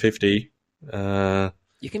 750.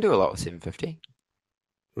 You can do a lot with 750.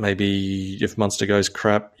 Maybe if Munster goes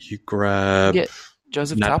crap, you grab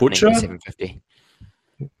Joseph Nat Tarpany Butcher. 750.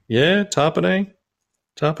 Yeah, Tarpany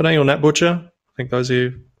or Nat Butcher. I think those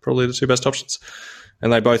are probably the 2 best options.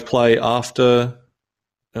 And they both play after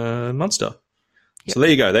Munster. Yep. So there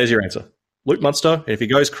you go. There's your answer. Luke Munster. If he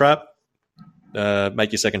goes crap,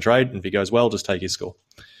 make your second trade. And if he goes well, just take his score.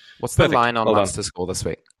 What's the line on Munster's score this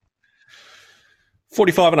week?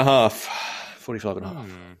 45.5. 45.5.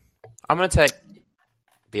 I'm going to take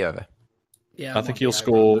the over. Yeah, I think he'll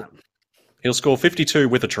score 52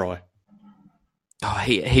 with a try. Oh,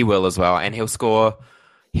 he will as well. And he'll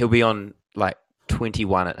be on like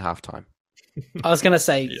 21 at halftime. I was going to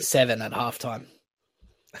say 7 at halftime.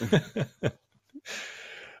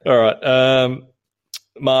 All right.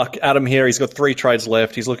 Mark, Adam here, he's got 3 trades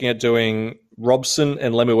left. He's looking at doing Robson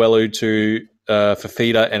and Lemuelu to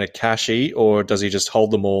Fafita and Akashi, or does he just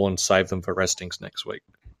hold them all and save them for restings next week?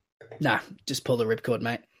 Nah, just pull the ripcord,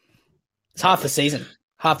 mate. It's half the season.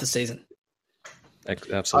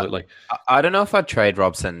 Absolutely. I don't know if I'd trade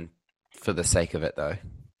Robson for the sake of it, though.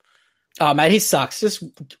 Oh, mate, he sucks. Just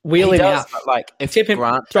wheel him out. Like, if Tip him,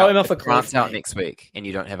 throw him off a cliff. Grant's out next week and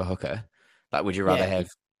you don't have a hooker, like, would you rather have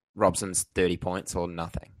Robson's 30 points or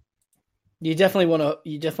nothing? You definitely want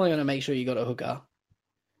to make sure you got a hooker.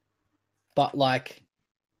 But, like,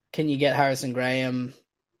 can you get Harrison Graham,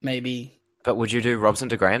 maybe? But would you do Robson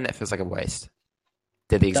to Graham? That feels like a waste.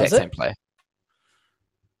 They're the exact same player.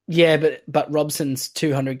 Yeah, but Robson's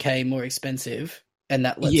 200k more expensive, and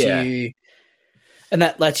that lets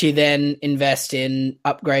you then invest in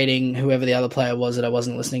upgrading whoever the other player was that I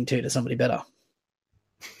wasn't listening to somebody better.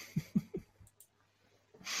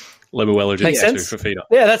 Lemuelu Makes sense. To Fafita.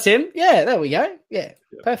 Yeah, that's him. Yeah, there we go. Yeah.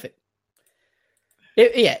 Perfect.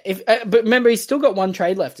 But remember, he's still got 1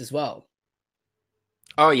 trade left as well.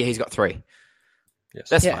 Oh yeah, he's got 3. Yes,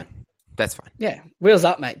 that's fine. That's fine. Yeah, wheels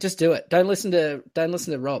up, mate. Just do it. Don't listen to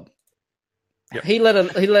Rob. Yep. He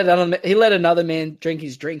let another man drink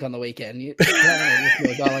his drink on the weekend. You can't listen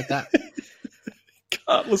to a guy like that.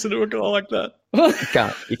 Can't listen to a guy like that.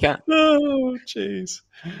 You can't. Oh, jeez.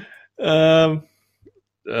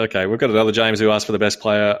 Okay, we've got another James who asked for the best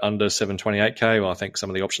player under 728k. Well, I think some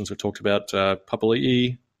of the options we've talked about,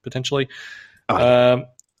 Papali'i potentially. Oh, yeah.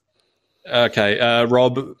 Okay,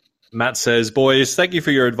 Rob, Matt says, boys, thank you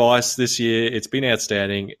for your advice this year. It's been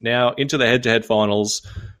outstanding. Now into the head-to-head finals.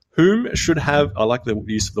 Whom should have, I like the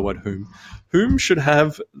use of the word whom should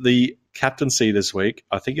have the captaincy this week?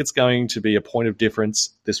 I think it's going to be a point of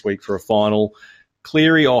difference this week for a final.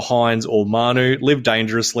 Cleary or Hines or Manu, live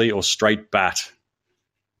dangerously or straight bat?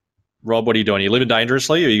 Rob, what are you doing? Are you living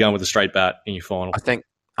dangerously or are you going with a straight bat in your final? I think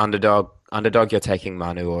underdog, you're taking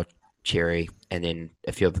Manu or Cherry, and then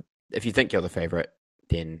if you think you're the favourite,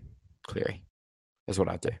 then Cleary is what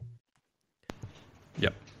I'd do.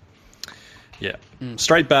 Yep. Yeah.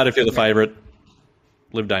 Straight bat if you're the favourite.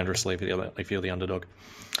 Live dangerously if you're the underdog.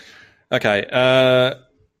 Okay.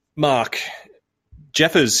 Mark.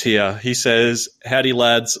 Jeffers here. He says, howdy,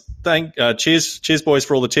 lads. Cheers, boys,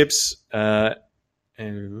 for all the tips.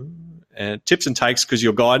 Tips and takes because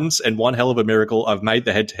your guidance and one hell of a miracle. I've made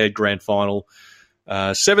the head-to-head grand final.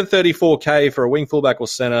 734k for a wing fullback or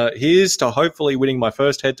centre. Here's to hopefully winning my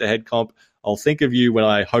first head-to-head comp. I'll think of you when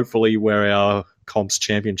I hopefully wear our comps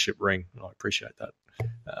championship ring. I appreciate that.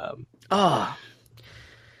 I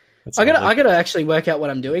gotta actually work out what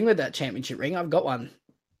I'm doing with that championship ring. I've got one.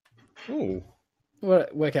 Ooh.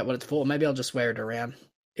 Work out what it's for. Maybe I'll just wear it around,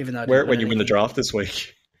 even though wear it when you win the draft this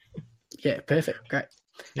week. Yeah, perfect, great.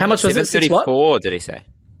 How much was it? 734, did he say?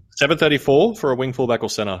 734 for a wing fullback or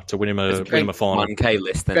centre to win him a final. 1k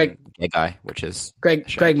less than a guy, which is Greg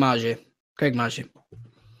Marju.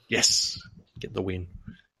 Yes, get the win.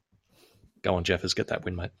 Go on, Jeffers, get that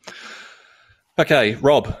win, mate. Okay,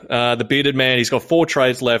 Rob, the bearded man. He's got 4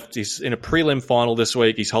 trades left. He's in a prelim final this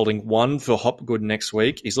week. He's holding 1 for Hopgood next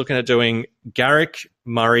week. He's looking at doing Garrick,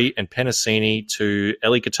 Murray, and Penasini to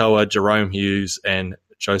Eli Katoa, Jerome Hughes, and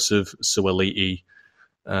Joseph Suali'i.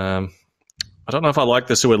 I don't know if I like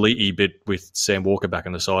the Suali'i bit with Sam Walker back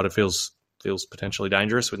on the side. It feels potentially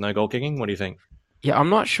dangerous with no goal kicking. What do you think? Yeah, I'm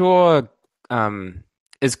not sure.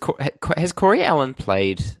 Has Corey Allen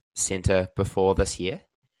played centre before this year?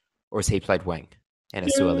 Or has he played wing and a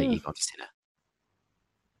Suali'i gone to centre?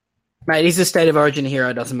 Mate, he's a State of Origin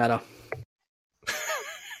hero. Doesn't matter.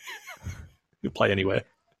 He'll play anywhere.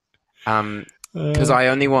 Because I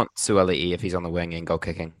only want Suali'i if he's on the wing and goal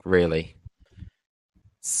kicking, really.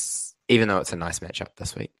 Even though it's a nice matchup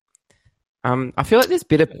this week. I feel like there's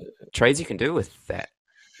better trades you can do with that,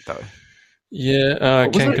 though. Yeah, I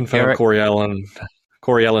can confirm Eric? Corey Allen.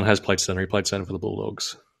 Corey Allen has played centre. He played centre for the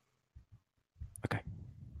Bulldogs. Okay.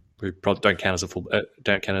 We probably don't count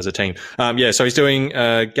as a team. So he's doing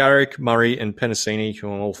Garrick, Murray, and Penasini, who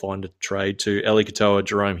will all find a trade to Eli Katoa,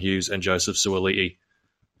 Jerome Hughes, and Joseph Suali'i.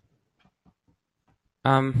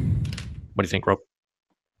 What do you think, Rob?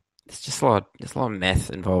 There's just a lot of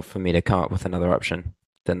math involved for me to come up with another option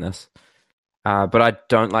than this. But I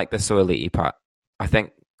don't like the Suali'i part. I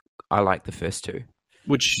think I like the first two.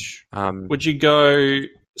 Would you go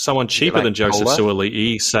someone cheaper than Joseph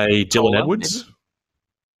Suali'i, say Dylan Edwards? Maybe?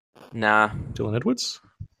 Nah. Dylan Edwards?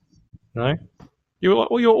 No? You were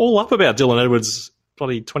all up about Dylan Edwards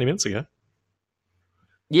bloody 20 minutes ago.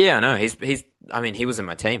 Yeah, I know. He was in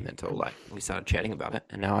my team until we started chatting about it,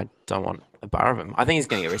 and now I don't want a bar of him. I think he's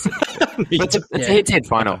going to get arrested. But it's a head-to-head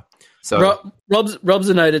final. So Rob's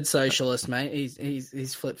a noted socialist, mate.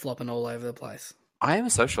 He's flip-flopping all over the place. I am a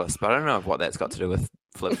socialist, but I don't know what that's got to do with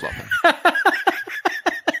flip-flopping.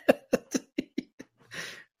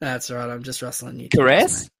 That's all right. I'm just rustling you.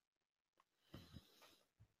 Caress?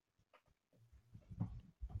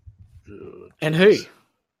 And who?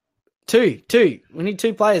 Two. We need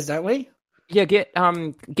 2 players, don't we? Yeah,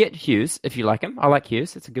 get Hughes if you like him. I like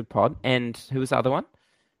Hughes. It's a good pod. And who was the other one?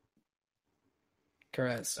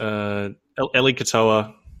 Caress. Eli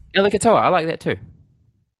Katoa. Eli Katoa. I like that too.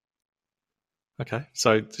 Okay,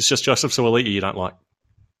 so it's just Joseph Suali'i you don't like.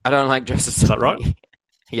 I don't like Joseph Suali'i. Is that right?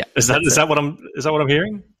 Yeah. Is that what I'm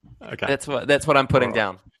hearing? Okay. That's what I'm putting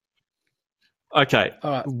down. Okay.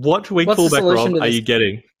 All right. What wing fullback, Rob, are you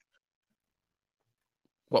getting?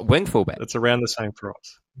 What wing fullback? That's around the same for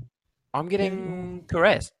us. I'm getting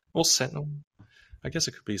Carras. Or centre. I guess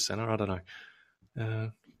it could be centre. I don't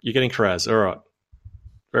know. You're getting Carras. All right.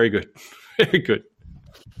 Very good. Very good.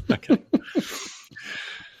 Okay.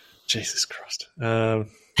 Jesus Christ. What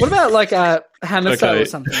about Hamiso or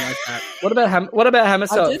something like that? What about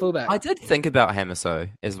Hamiso at fullback? I did think about Hamiso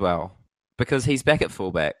as well because he's back at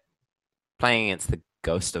fullback playing against the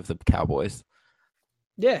ghost of the Cowboys.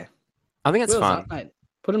 Yeah. I think it's fun. Up, mate.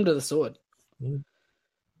 Put him to the sword. Mm.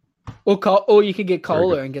 Or you could get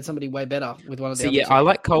Kohler and get somebody way better with one of the other two. I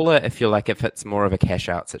like Kohler if it's more of a cash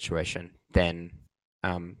out situation than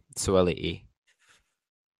Suoli'i.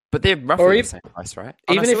 But they're roughly the same price, right?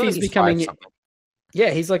 Even if he's becoming...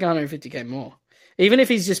 Yeah, he's like 150k more. Even if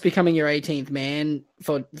he's just becoming your 18th man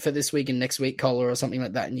for this week and next week, Kohler or something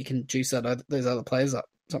like that, and you can juice those other players up,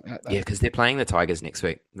 something like that. Yeah, because they're playing the Tigers next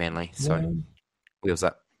week, Manly. So, wheels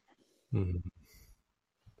up.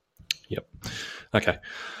 Yep. Okay.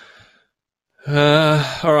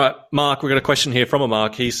 All right, Mark, we've got a question here from a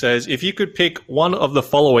Mark. He says, if you could pick one of the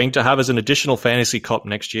following to have as an additional fantasy comp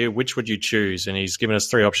next year, which would you choose? And he's given us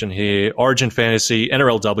 3 options here: Origin Fantasy,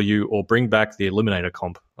 NRLW, or bring back the Eliminator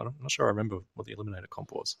comp. I'm not sure I remember what the Eliminator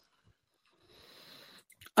comp was.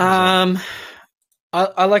 I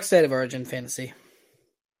like State of Origin Fantasy.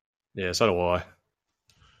 Yeah, so do I.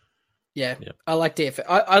 Yeah, yep. I like DFS.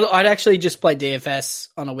 I'd actually just play DFS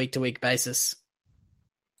on a week-to-week basis.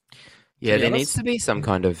 Yeah, there needs to be some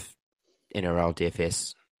kind of NRL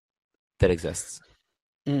DFS that exists.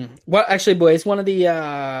 Well, actually, boys, one of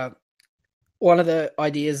the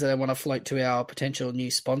ideas that I want to float to our potential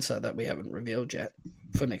new sponsor that we haven't revealed yet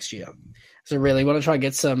for next year. So really want to try and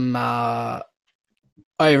get some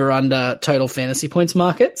over-under total fantasy points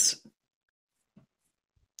markets.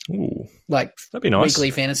 Ooh, like that'd be nice.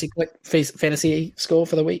 Weekly fantasy score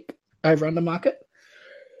for the week over-under market.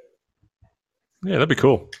 Yeah, that'd be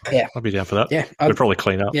cool. Yeah, I'd be down for that. Yeah, I'd probably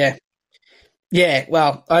clean up. Yeah.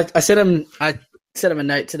 Well, I sent him a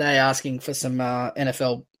note today asking for some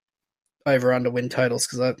NFL over/under win totals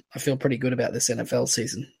because I feel pretty good about this NFL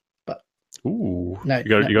season. But you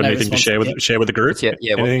got anything to share with the group? Yeah.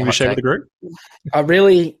 Anything to share with the group? I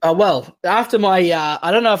really well after my I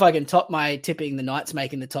don't know if I can top my tipping the Knights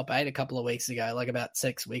making the top 8 a couple of weeks ago, like about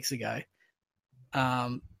 6 weeks ago.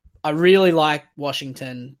 I really like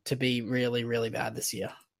Washington to be really, really bad this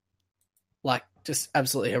year. Like, just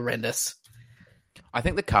absolutely horrendous. I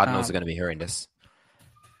think the Cardinals are going to be horrendous.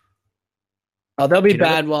 Oh, they'll be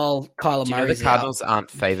bad while Kyler Murray's out. The Cardinals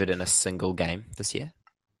aren't favoured in a single game this year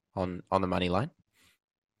on the money line?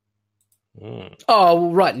 Oh,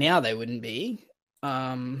 well, right now they wouldn't be.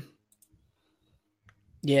 Yeah,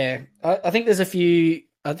 I think there's a few.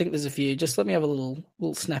 Just let me have a little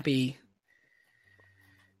snappy...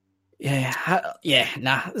 there's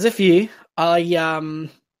a few.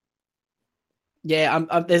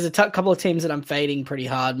 There's a couple of teams that I'm fading pretty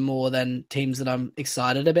hard more than teams that I'm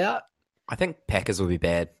excited about. I think Packers will be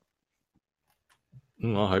bad. I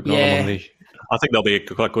hope not. I think they'll be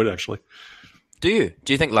quite good, actually. Do you?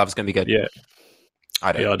 Do you think Love's going to be good? Yeah.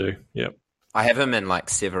 I do. Yeah, I do. Yeah. I have him in like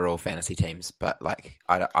several fantasy teams, but like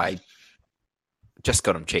I just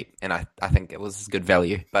got him cheap, and I think it was good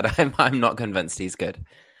value, but I'm not convinced he's good.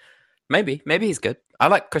 Maybe he's good. I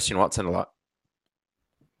like Christian Watson a lot.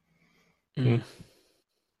 Who's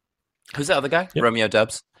the other guy? Yep. Romeo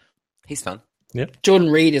Dubs. He's fun. Yep. Jordan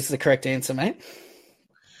Reed is the correct answer, mate.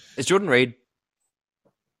 Is Jordan Reed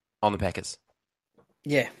on the Packers?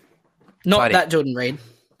 Yeah. Not tight that end. Jordan Reed.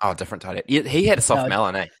 Oh, different tight end. He had a soft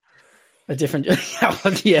melon, eh? A different...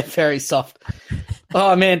 yeah, very soft.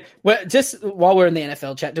 Oh, man. Just while we're in the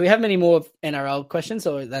NFL chat, do we have many more NRL questions,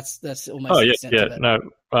 or that's almost... Oh, yeah. No,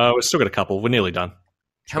 we've still got a couple. We're nearly done.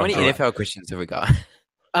 How many NFL questions have we got?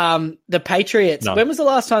 The Patriots. None. When was the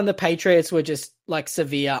last time the Patriots were just like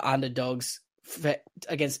severe underdogs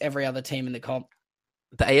against every other team in the comp?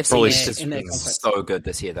 The AFC is in their conference. so good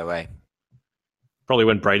this year, though, eh? Probably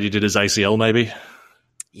when Brady did his ACL, maybe.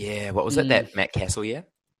 Yeah, what was it? That Matt Castle year?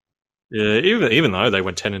 Yeah, even though they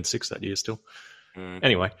went 10-6 that year still.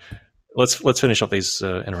 Anyway, let's finish off these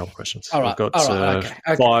NRL questions. All right. We've got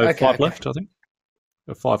five left, I think.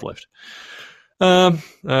 5 left. Dom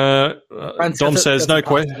says no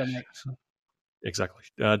question. Exactly.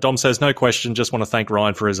 Dom says no question. Just want to thank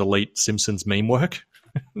Ryan for his elite Simpsons meme work.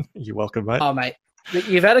 You're welcome, mate. Oh, mate,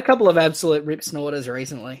 you've had a couple of absolute rip snorters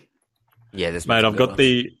recently. Yeah, this mate. I've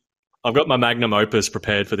got my magnum opus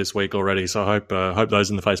prepared for this week already. So I hope those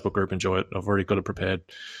in the Facebook group enjoy it. I've already got it prepared.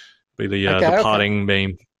 It'll be the parting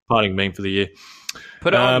meme for the year.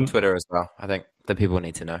 Put it on Twitter as well. I think the people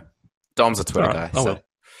need to know. Dom's a Twitter guy. So.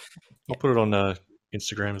 I'll put it on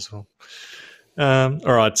Instagram as well.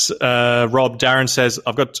 All right. Rob, Darren says,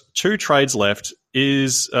 I've got 2 trades left.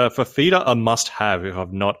 Is Fafita a must-have if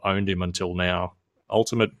I've not owned him until now?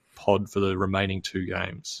 Ultimate pod for the remaining 2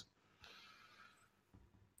 games.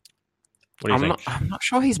 What do you think? I'm not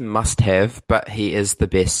sure he's must-have, but he is the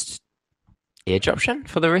best edge option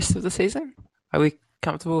for the rest of the season. Are we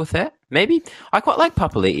comfortable with that? Maybe. I quite like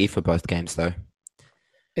Papali'i for both games, though.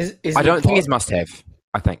 I don't think he's must-have,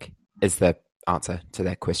 I think, is the answer to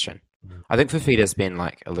that question. I think Fafita's been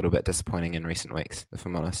like a little bit disappointing in recent weeks, if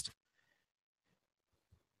I'm honest.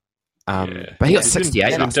 But he got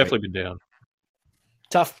 68 last definitely week. been down.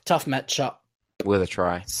 Tough matchup. With a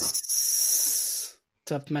try.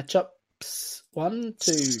 Tough matchups. 1,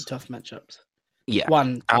 2 tough matchups. Yeah.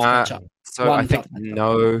 1 tough matchup. So I think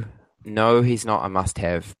no, he's not a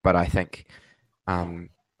must-have, but I think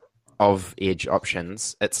of edge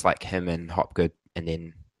options, it's like him and Hopgood, and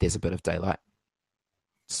then there's a bit of daylight.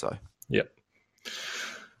 So. Yep.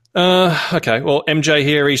 Okay, well, MJ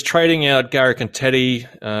here, he's trading out Garrick and Teddy.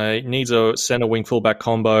 He needs a centre wing fullback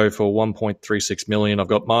combo for $1.36 million. I've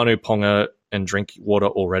got Manu, Ponga, and Drinkwater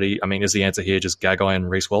already. I mean, is the answer here just Gagai and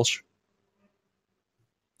Reece Walsh?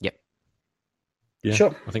 Yep. Yeah,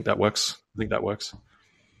 sure. I think that works. It'll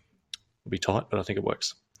be tight, but I think it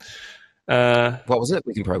works. What was it?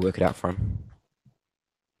 We can probably work it out from.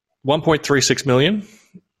 $1.36 million,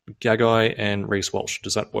 Gagai and Reece Walsh.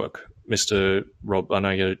 Does that work? Mr. Rob, I know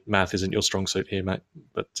your math isn't your strong suit here, mate,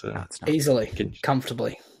 but easily,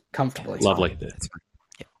 comfortably. Lovely. Yeah.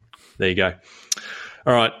 There you go.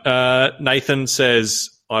 All right. Nathan says,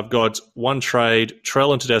 I've got one trade,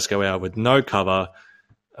 Trell and Tedesco out with no cover.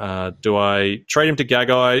 Do I trade him to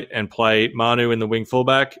Gagai and play Manu in the wing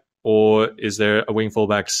fullback, or is there a wing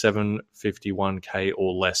fullback $751K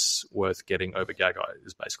or less worth getting over Gagai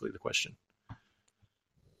is basically the question.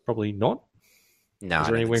 Probably not. No. Is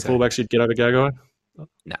there any wing fullbacks you'd get over Gagai?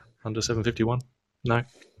 No. Under 751? No.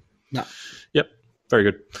 No. Yep. Very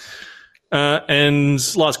good.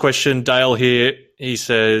 And last question, Dale here. He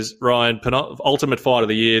says, Ryan, ultimate fight of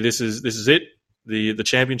the year. This is it. The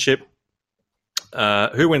championship.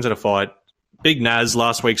 Who wins in a fight? Big Naz,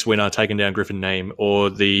 last week's winner, taking down Griffin Neame,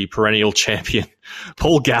 or the perennial champion,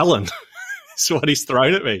 Paul Gallen? That's what he's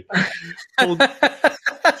thrown at me.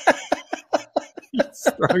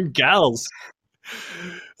 He's thrown gals.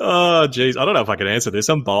 Oh, geez. I don't know if I can answer this.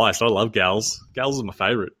 I'm biased. I love gals. Gals is my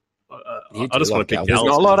favourite. I just want to pick gals. There's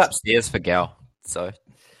not a lot upstairs for gal, so.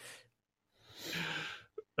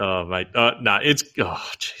 Oh, mate. No, it's... Oh,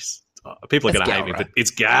 jeez. People are going to hate me, right? but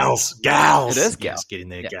it's gals. Gals. It is gals. Yes, get in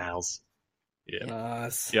there, gals. Yeah.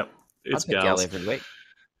 Nice. Yep. It's I pick gals. gal every week.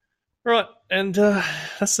 Right, and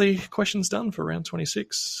that's the questions done for round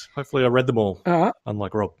 26. Hopefully I read them all,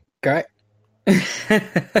 unlike Rob. Great.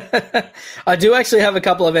 I do actually have a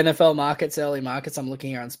couple of NFL markets, early markets I'm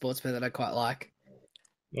looking here on Sportsbet that I quite like.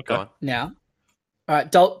 Okay. Now. All right,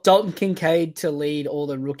 Dalton Kincaid to lead all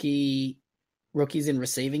the rookies in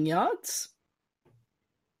receiving yards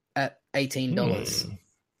at $18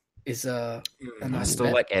 is a nice I still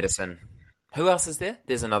bet. like Edison. Who else is there?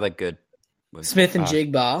 There's another good one. Smith and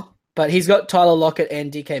Jigbar, but he's got Tyler Lockett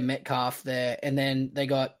and DK Metcalf there, and then they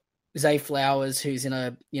got Zay Flowers, who's in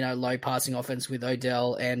a low passing offense with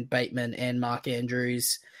Odell and Bateman and Mark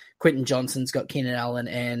Andrews. Quentin Johnson's got Keenan Allen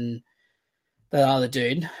and the other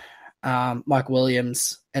dude, Mike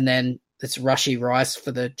Williams, and then it's Rashee Rice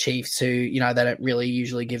for the Chiefs, who they don't really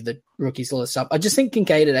usually give the rookies a lot of stuff. I just think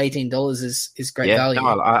Kincaid at $18 is great value.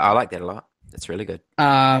 No, I like that a lot. That's really good.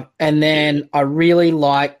 And then I really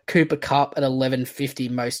like Cooper Kupp at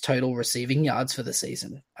 $11.50 most total receiving yards for the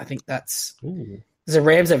season. I think that's the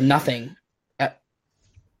Rams have nothing.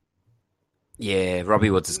 Yeah, Robbie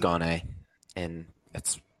Woods is gone, and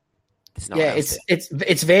it's not. Yeah,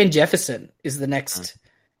 it's Van Jefferson is the next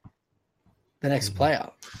player.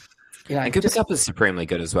 And Cooper Kupp is supremely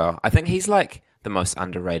good as well. I think he's like the most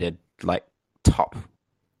underrated, like top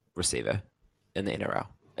receiver in the NFL.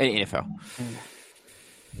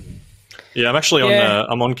 Yeah, I'm actually on.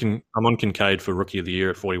 I'm on Kincaid for Rookie of the Year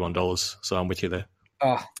at $41, so I'm with you there.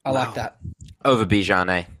 Oh, I like that over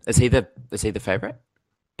Bijan. Is he the favorite?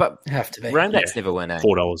 But have to be. Running backs never win.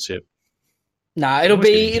 $4. Yep. No, it'll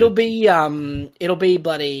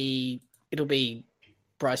be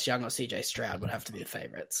Bryce Young or CJ Stroud would have to be the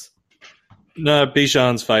favorites. No,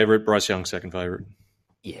 Bijan's favorite. Bryce Young second favorite.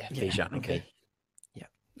 Yeah, Bijan. Okay. Yeah,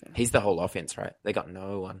 he's the whole offense, right? They got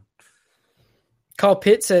no one. Kyle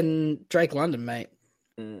Pitts and Drake London, mate.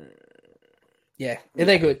 Yeah,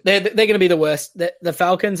 they're good. They're going to be the worst. The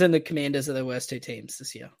Falcons and the Commanders are the worst two teams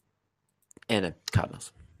this year. And the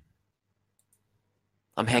Cardinals.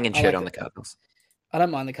 I'm hanging shit on the Cardinals. I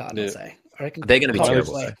don't mind the Cardinals, I reckon they're going to be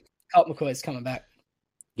terrible. Colt McCoy's coming back.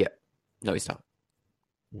 Yeah. No, he's not.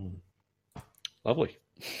 Lovely.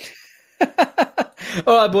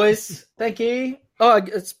 All right, boys. Thank you. Oh,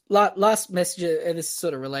 it's last message, and this is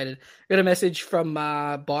sort of related. Got a message from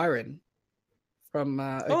Byron from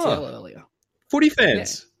OTL earlier. Footy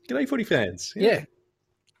fans. Yeah. G'day, footy fans. Yeah.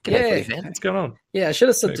 G'day, footy fans. What's going on? Yeah, I should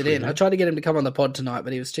have slipped it in. I tried to get him to come on the pod tonight,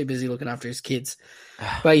 but he was too busy looking after his kids.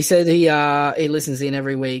 But he said he listens in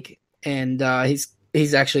every week, and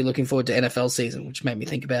he's actually looking forward to NFL season, which made me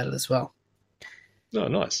think about it as well. Oh,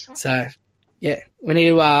 nice. So, Yeah, we need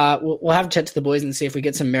to. We'll have a chat to the boys and see if we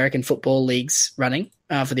get some American football leagues running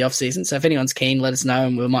for the off season. So if anyone's keen, let us know,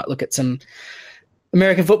 and we might look at some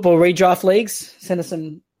American football redraft leagues. Send us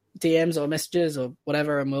some DMs or messages or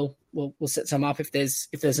whatever, and we'll set some up if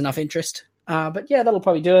there's enough interest. But yeah, that'll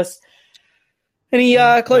probably do us. Any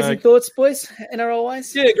closing thoughts, boys? NRL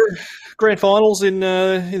wise? Yeah, grand finals in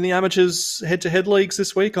the amateurs head-to-head leagues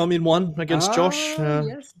this week. I'm in one against Josh.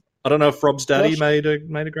 Yes. I don't know if Rob's daddy made a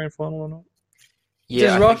grand final or not.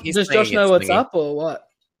 Yeah, does Josh know what's up or what?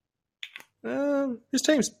 His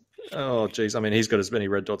team's. Oh, geez. I mean, he's got as many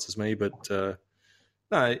red dots as me, but no,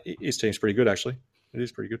 his team's pretty good actually. It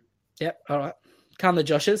is pretty good. Yep. All right. Calm the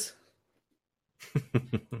Joshes.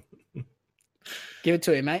 Give it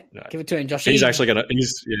to him, mate. No. Give it to him, Josh. He's actually going to.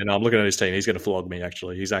 I'm looking at his team. He's going to flog me.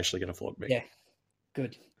 Actually, he's actually going to flog me. Yeah.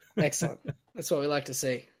 Good. Excellent. That's what we like to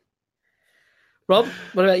see. Rob,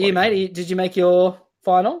 what about you, mate? Did you make your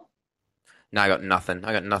final? No, I got nothing.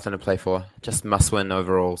 I got nothing to play for. Just must-win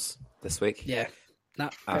overalls this week. Yeah. No.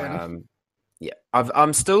 Fair enough. Yeah.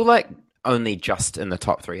 I'm still like only just in the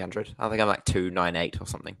top 300. I think I'm like 298 or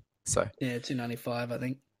something. So yeah, 295, I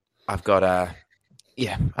think. I've got a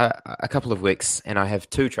couple of weeks, and I have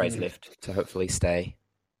 2 trades left to hopefully stay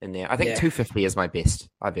in there. I think 250 is my best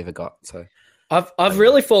I've ever got. So I've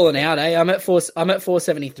really fallen out. I'm at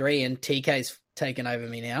 473, and TK's taken over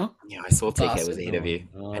me now. Yeah, I saw TK was ahead of you,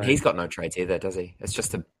 and he's got no trades either, does he? It's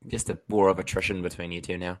just a war of attrition between you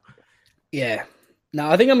two now. Yeah, no,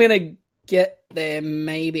 I think I'm gonna get there.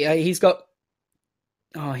 Maybe he's got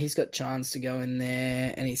chance to go in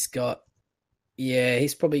there, and he's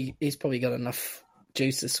probably got enough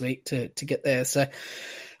juice this week to get there. So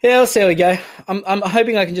yeah, let's see how we go. I'm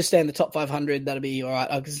hoping I can just stay in the top 500. That'll be all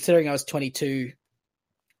right. Considering I was 22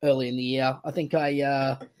 early in the year, I think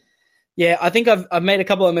I've made a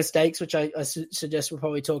couple of mistakes, which I suggest we'll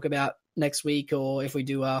probably talk about next week, or if we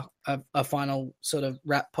do a final sort of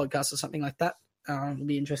wrap podcast or something like that. It'll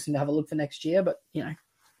be interesting to have a look for next year, but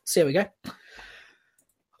see how we go.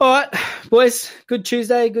 All right, boys. Good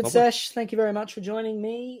Tuesday, good sesh. Thank you very much for joining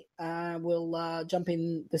me. We'll jump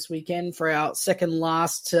in this weekend for our second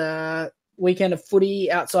last weekend of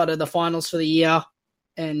footy outside of the finals for the year.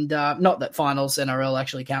 And not that finals NRL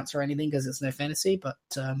actually counts for anything because it's no fantasy, but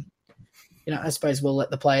I suppose we'll let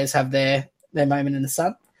the players have their moment in the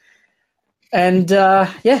sun. And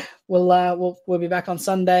we'll be back on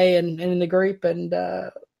Sunday and in the group. And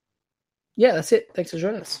that's it. Thanks for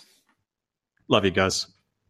joining us. Love you guys.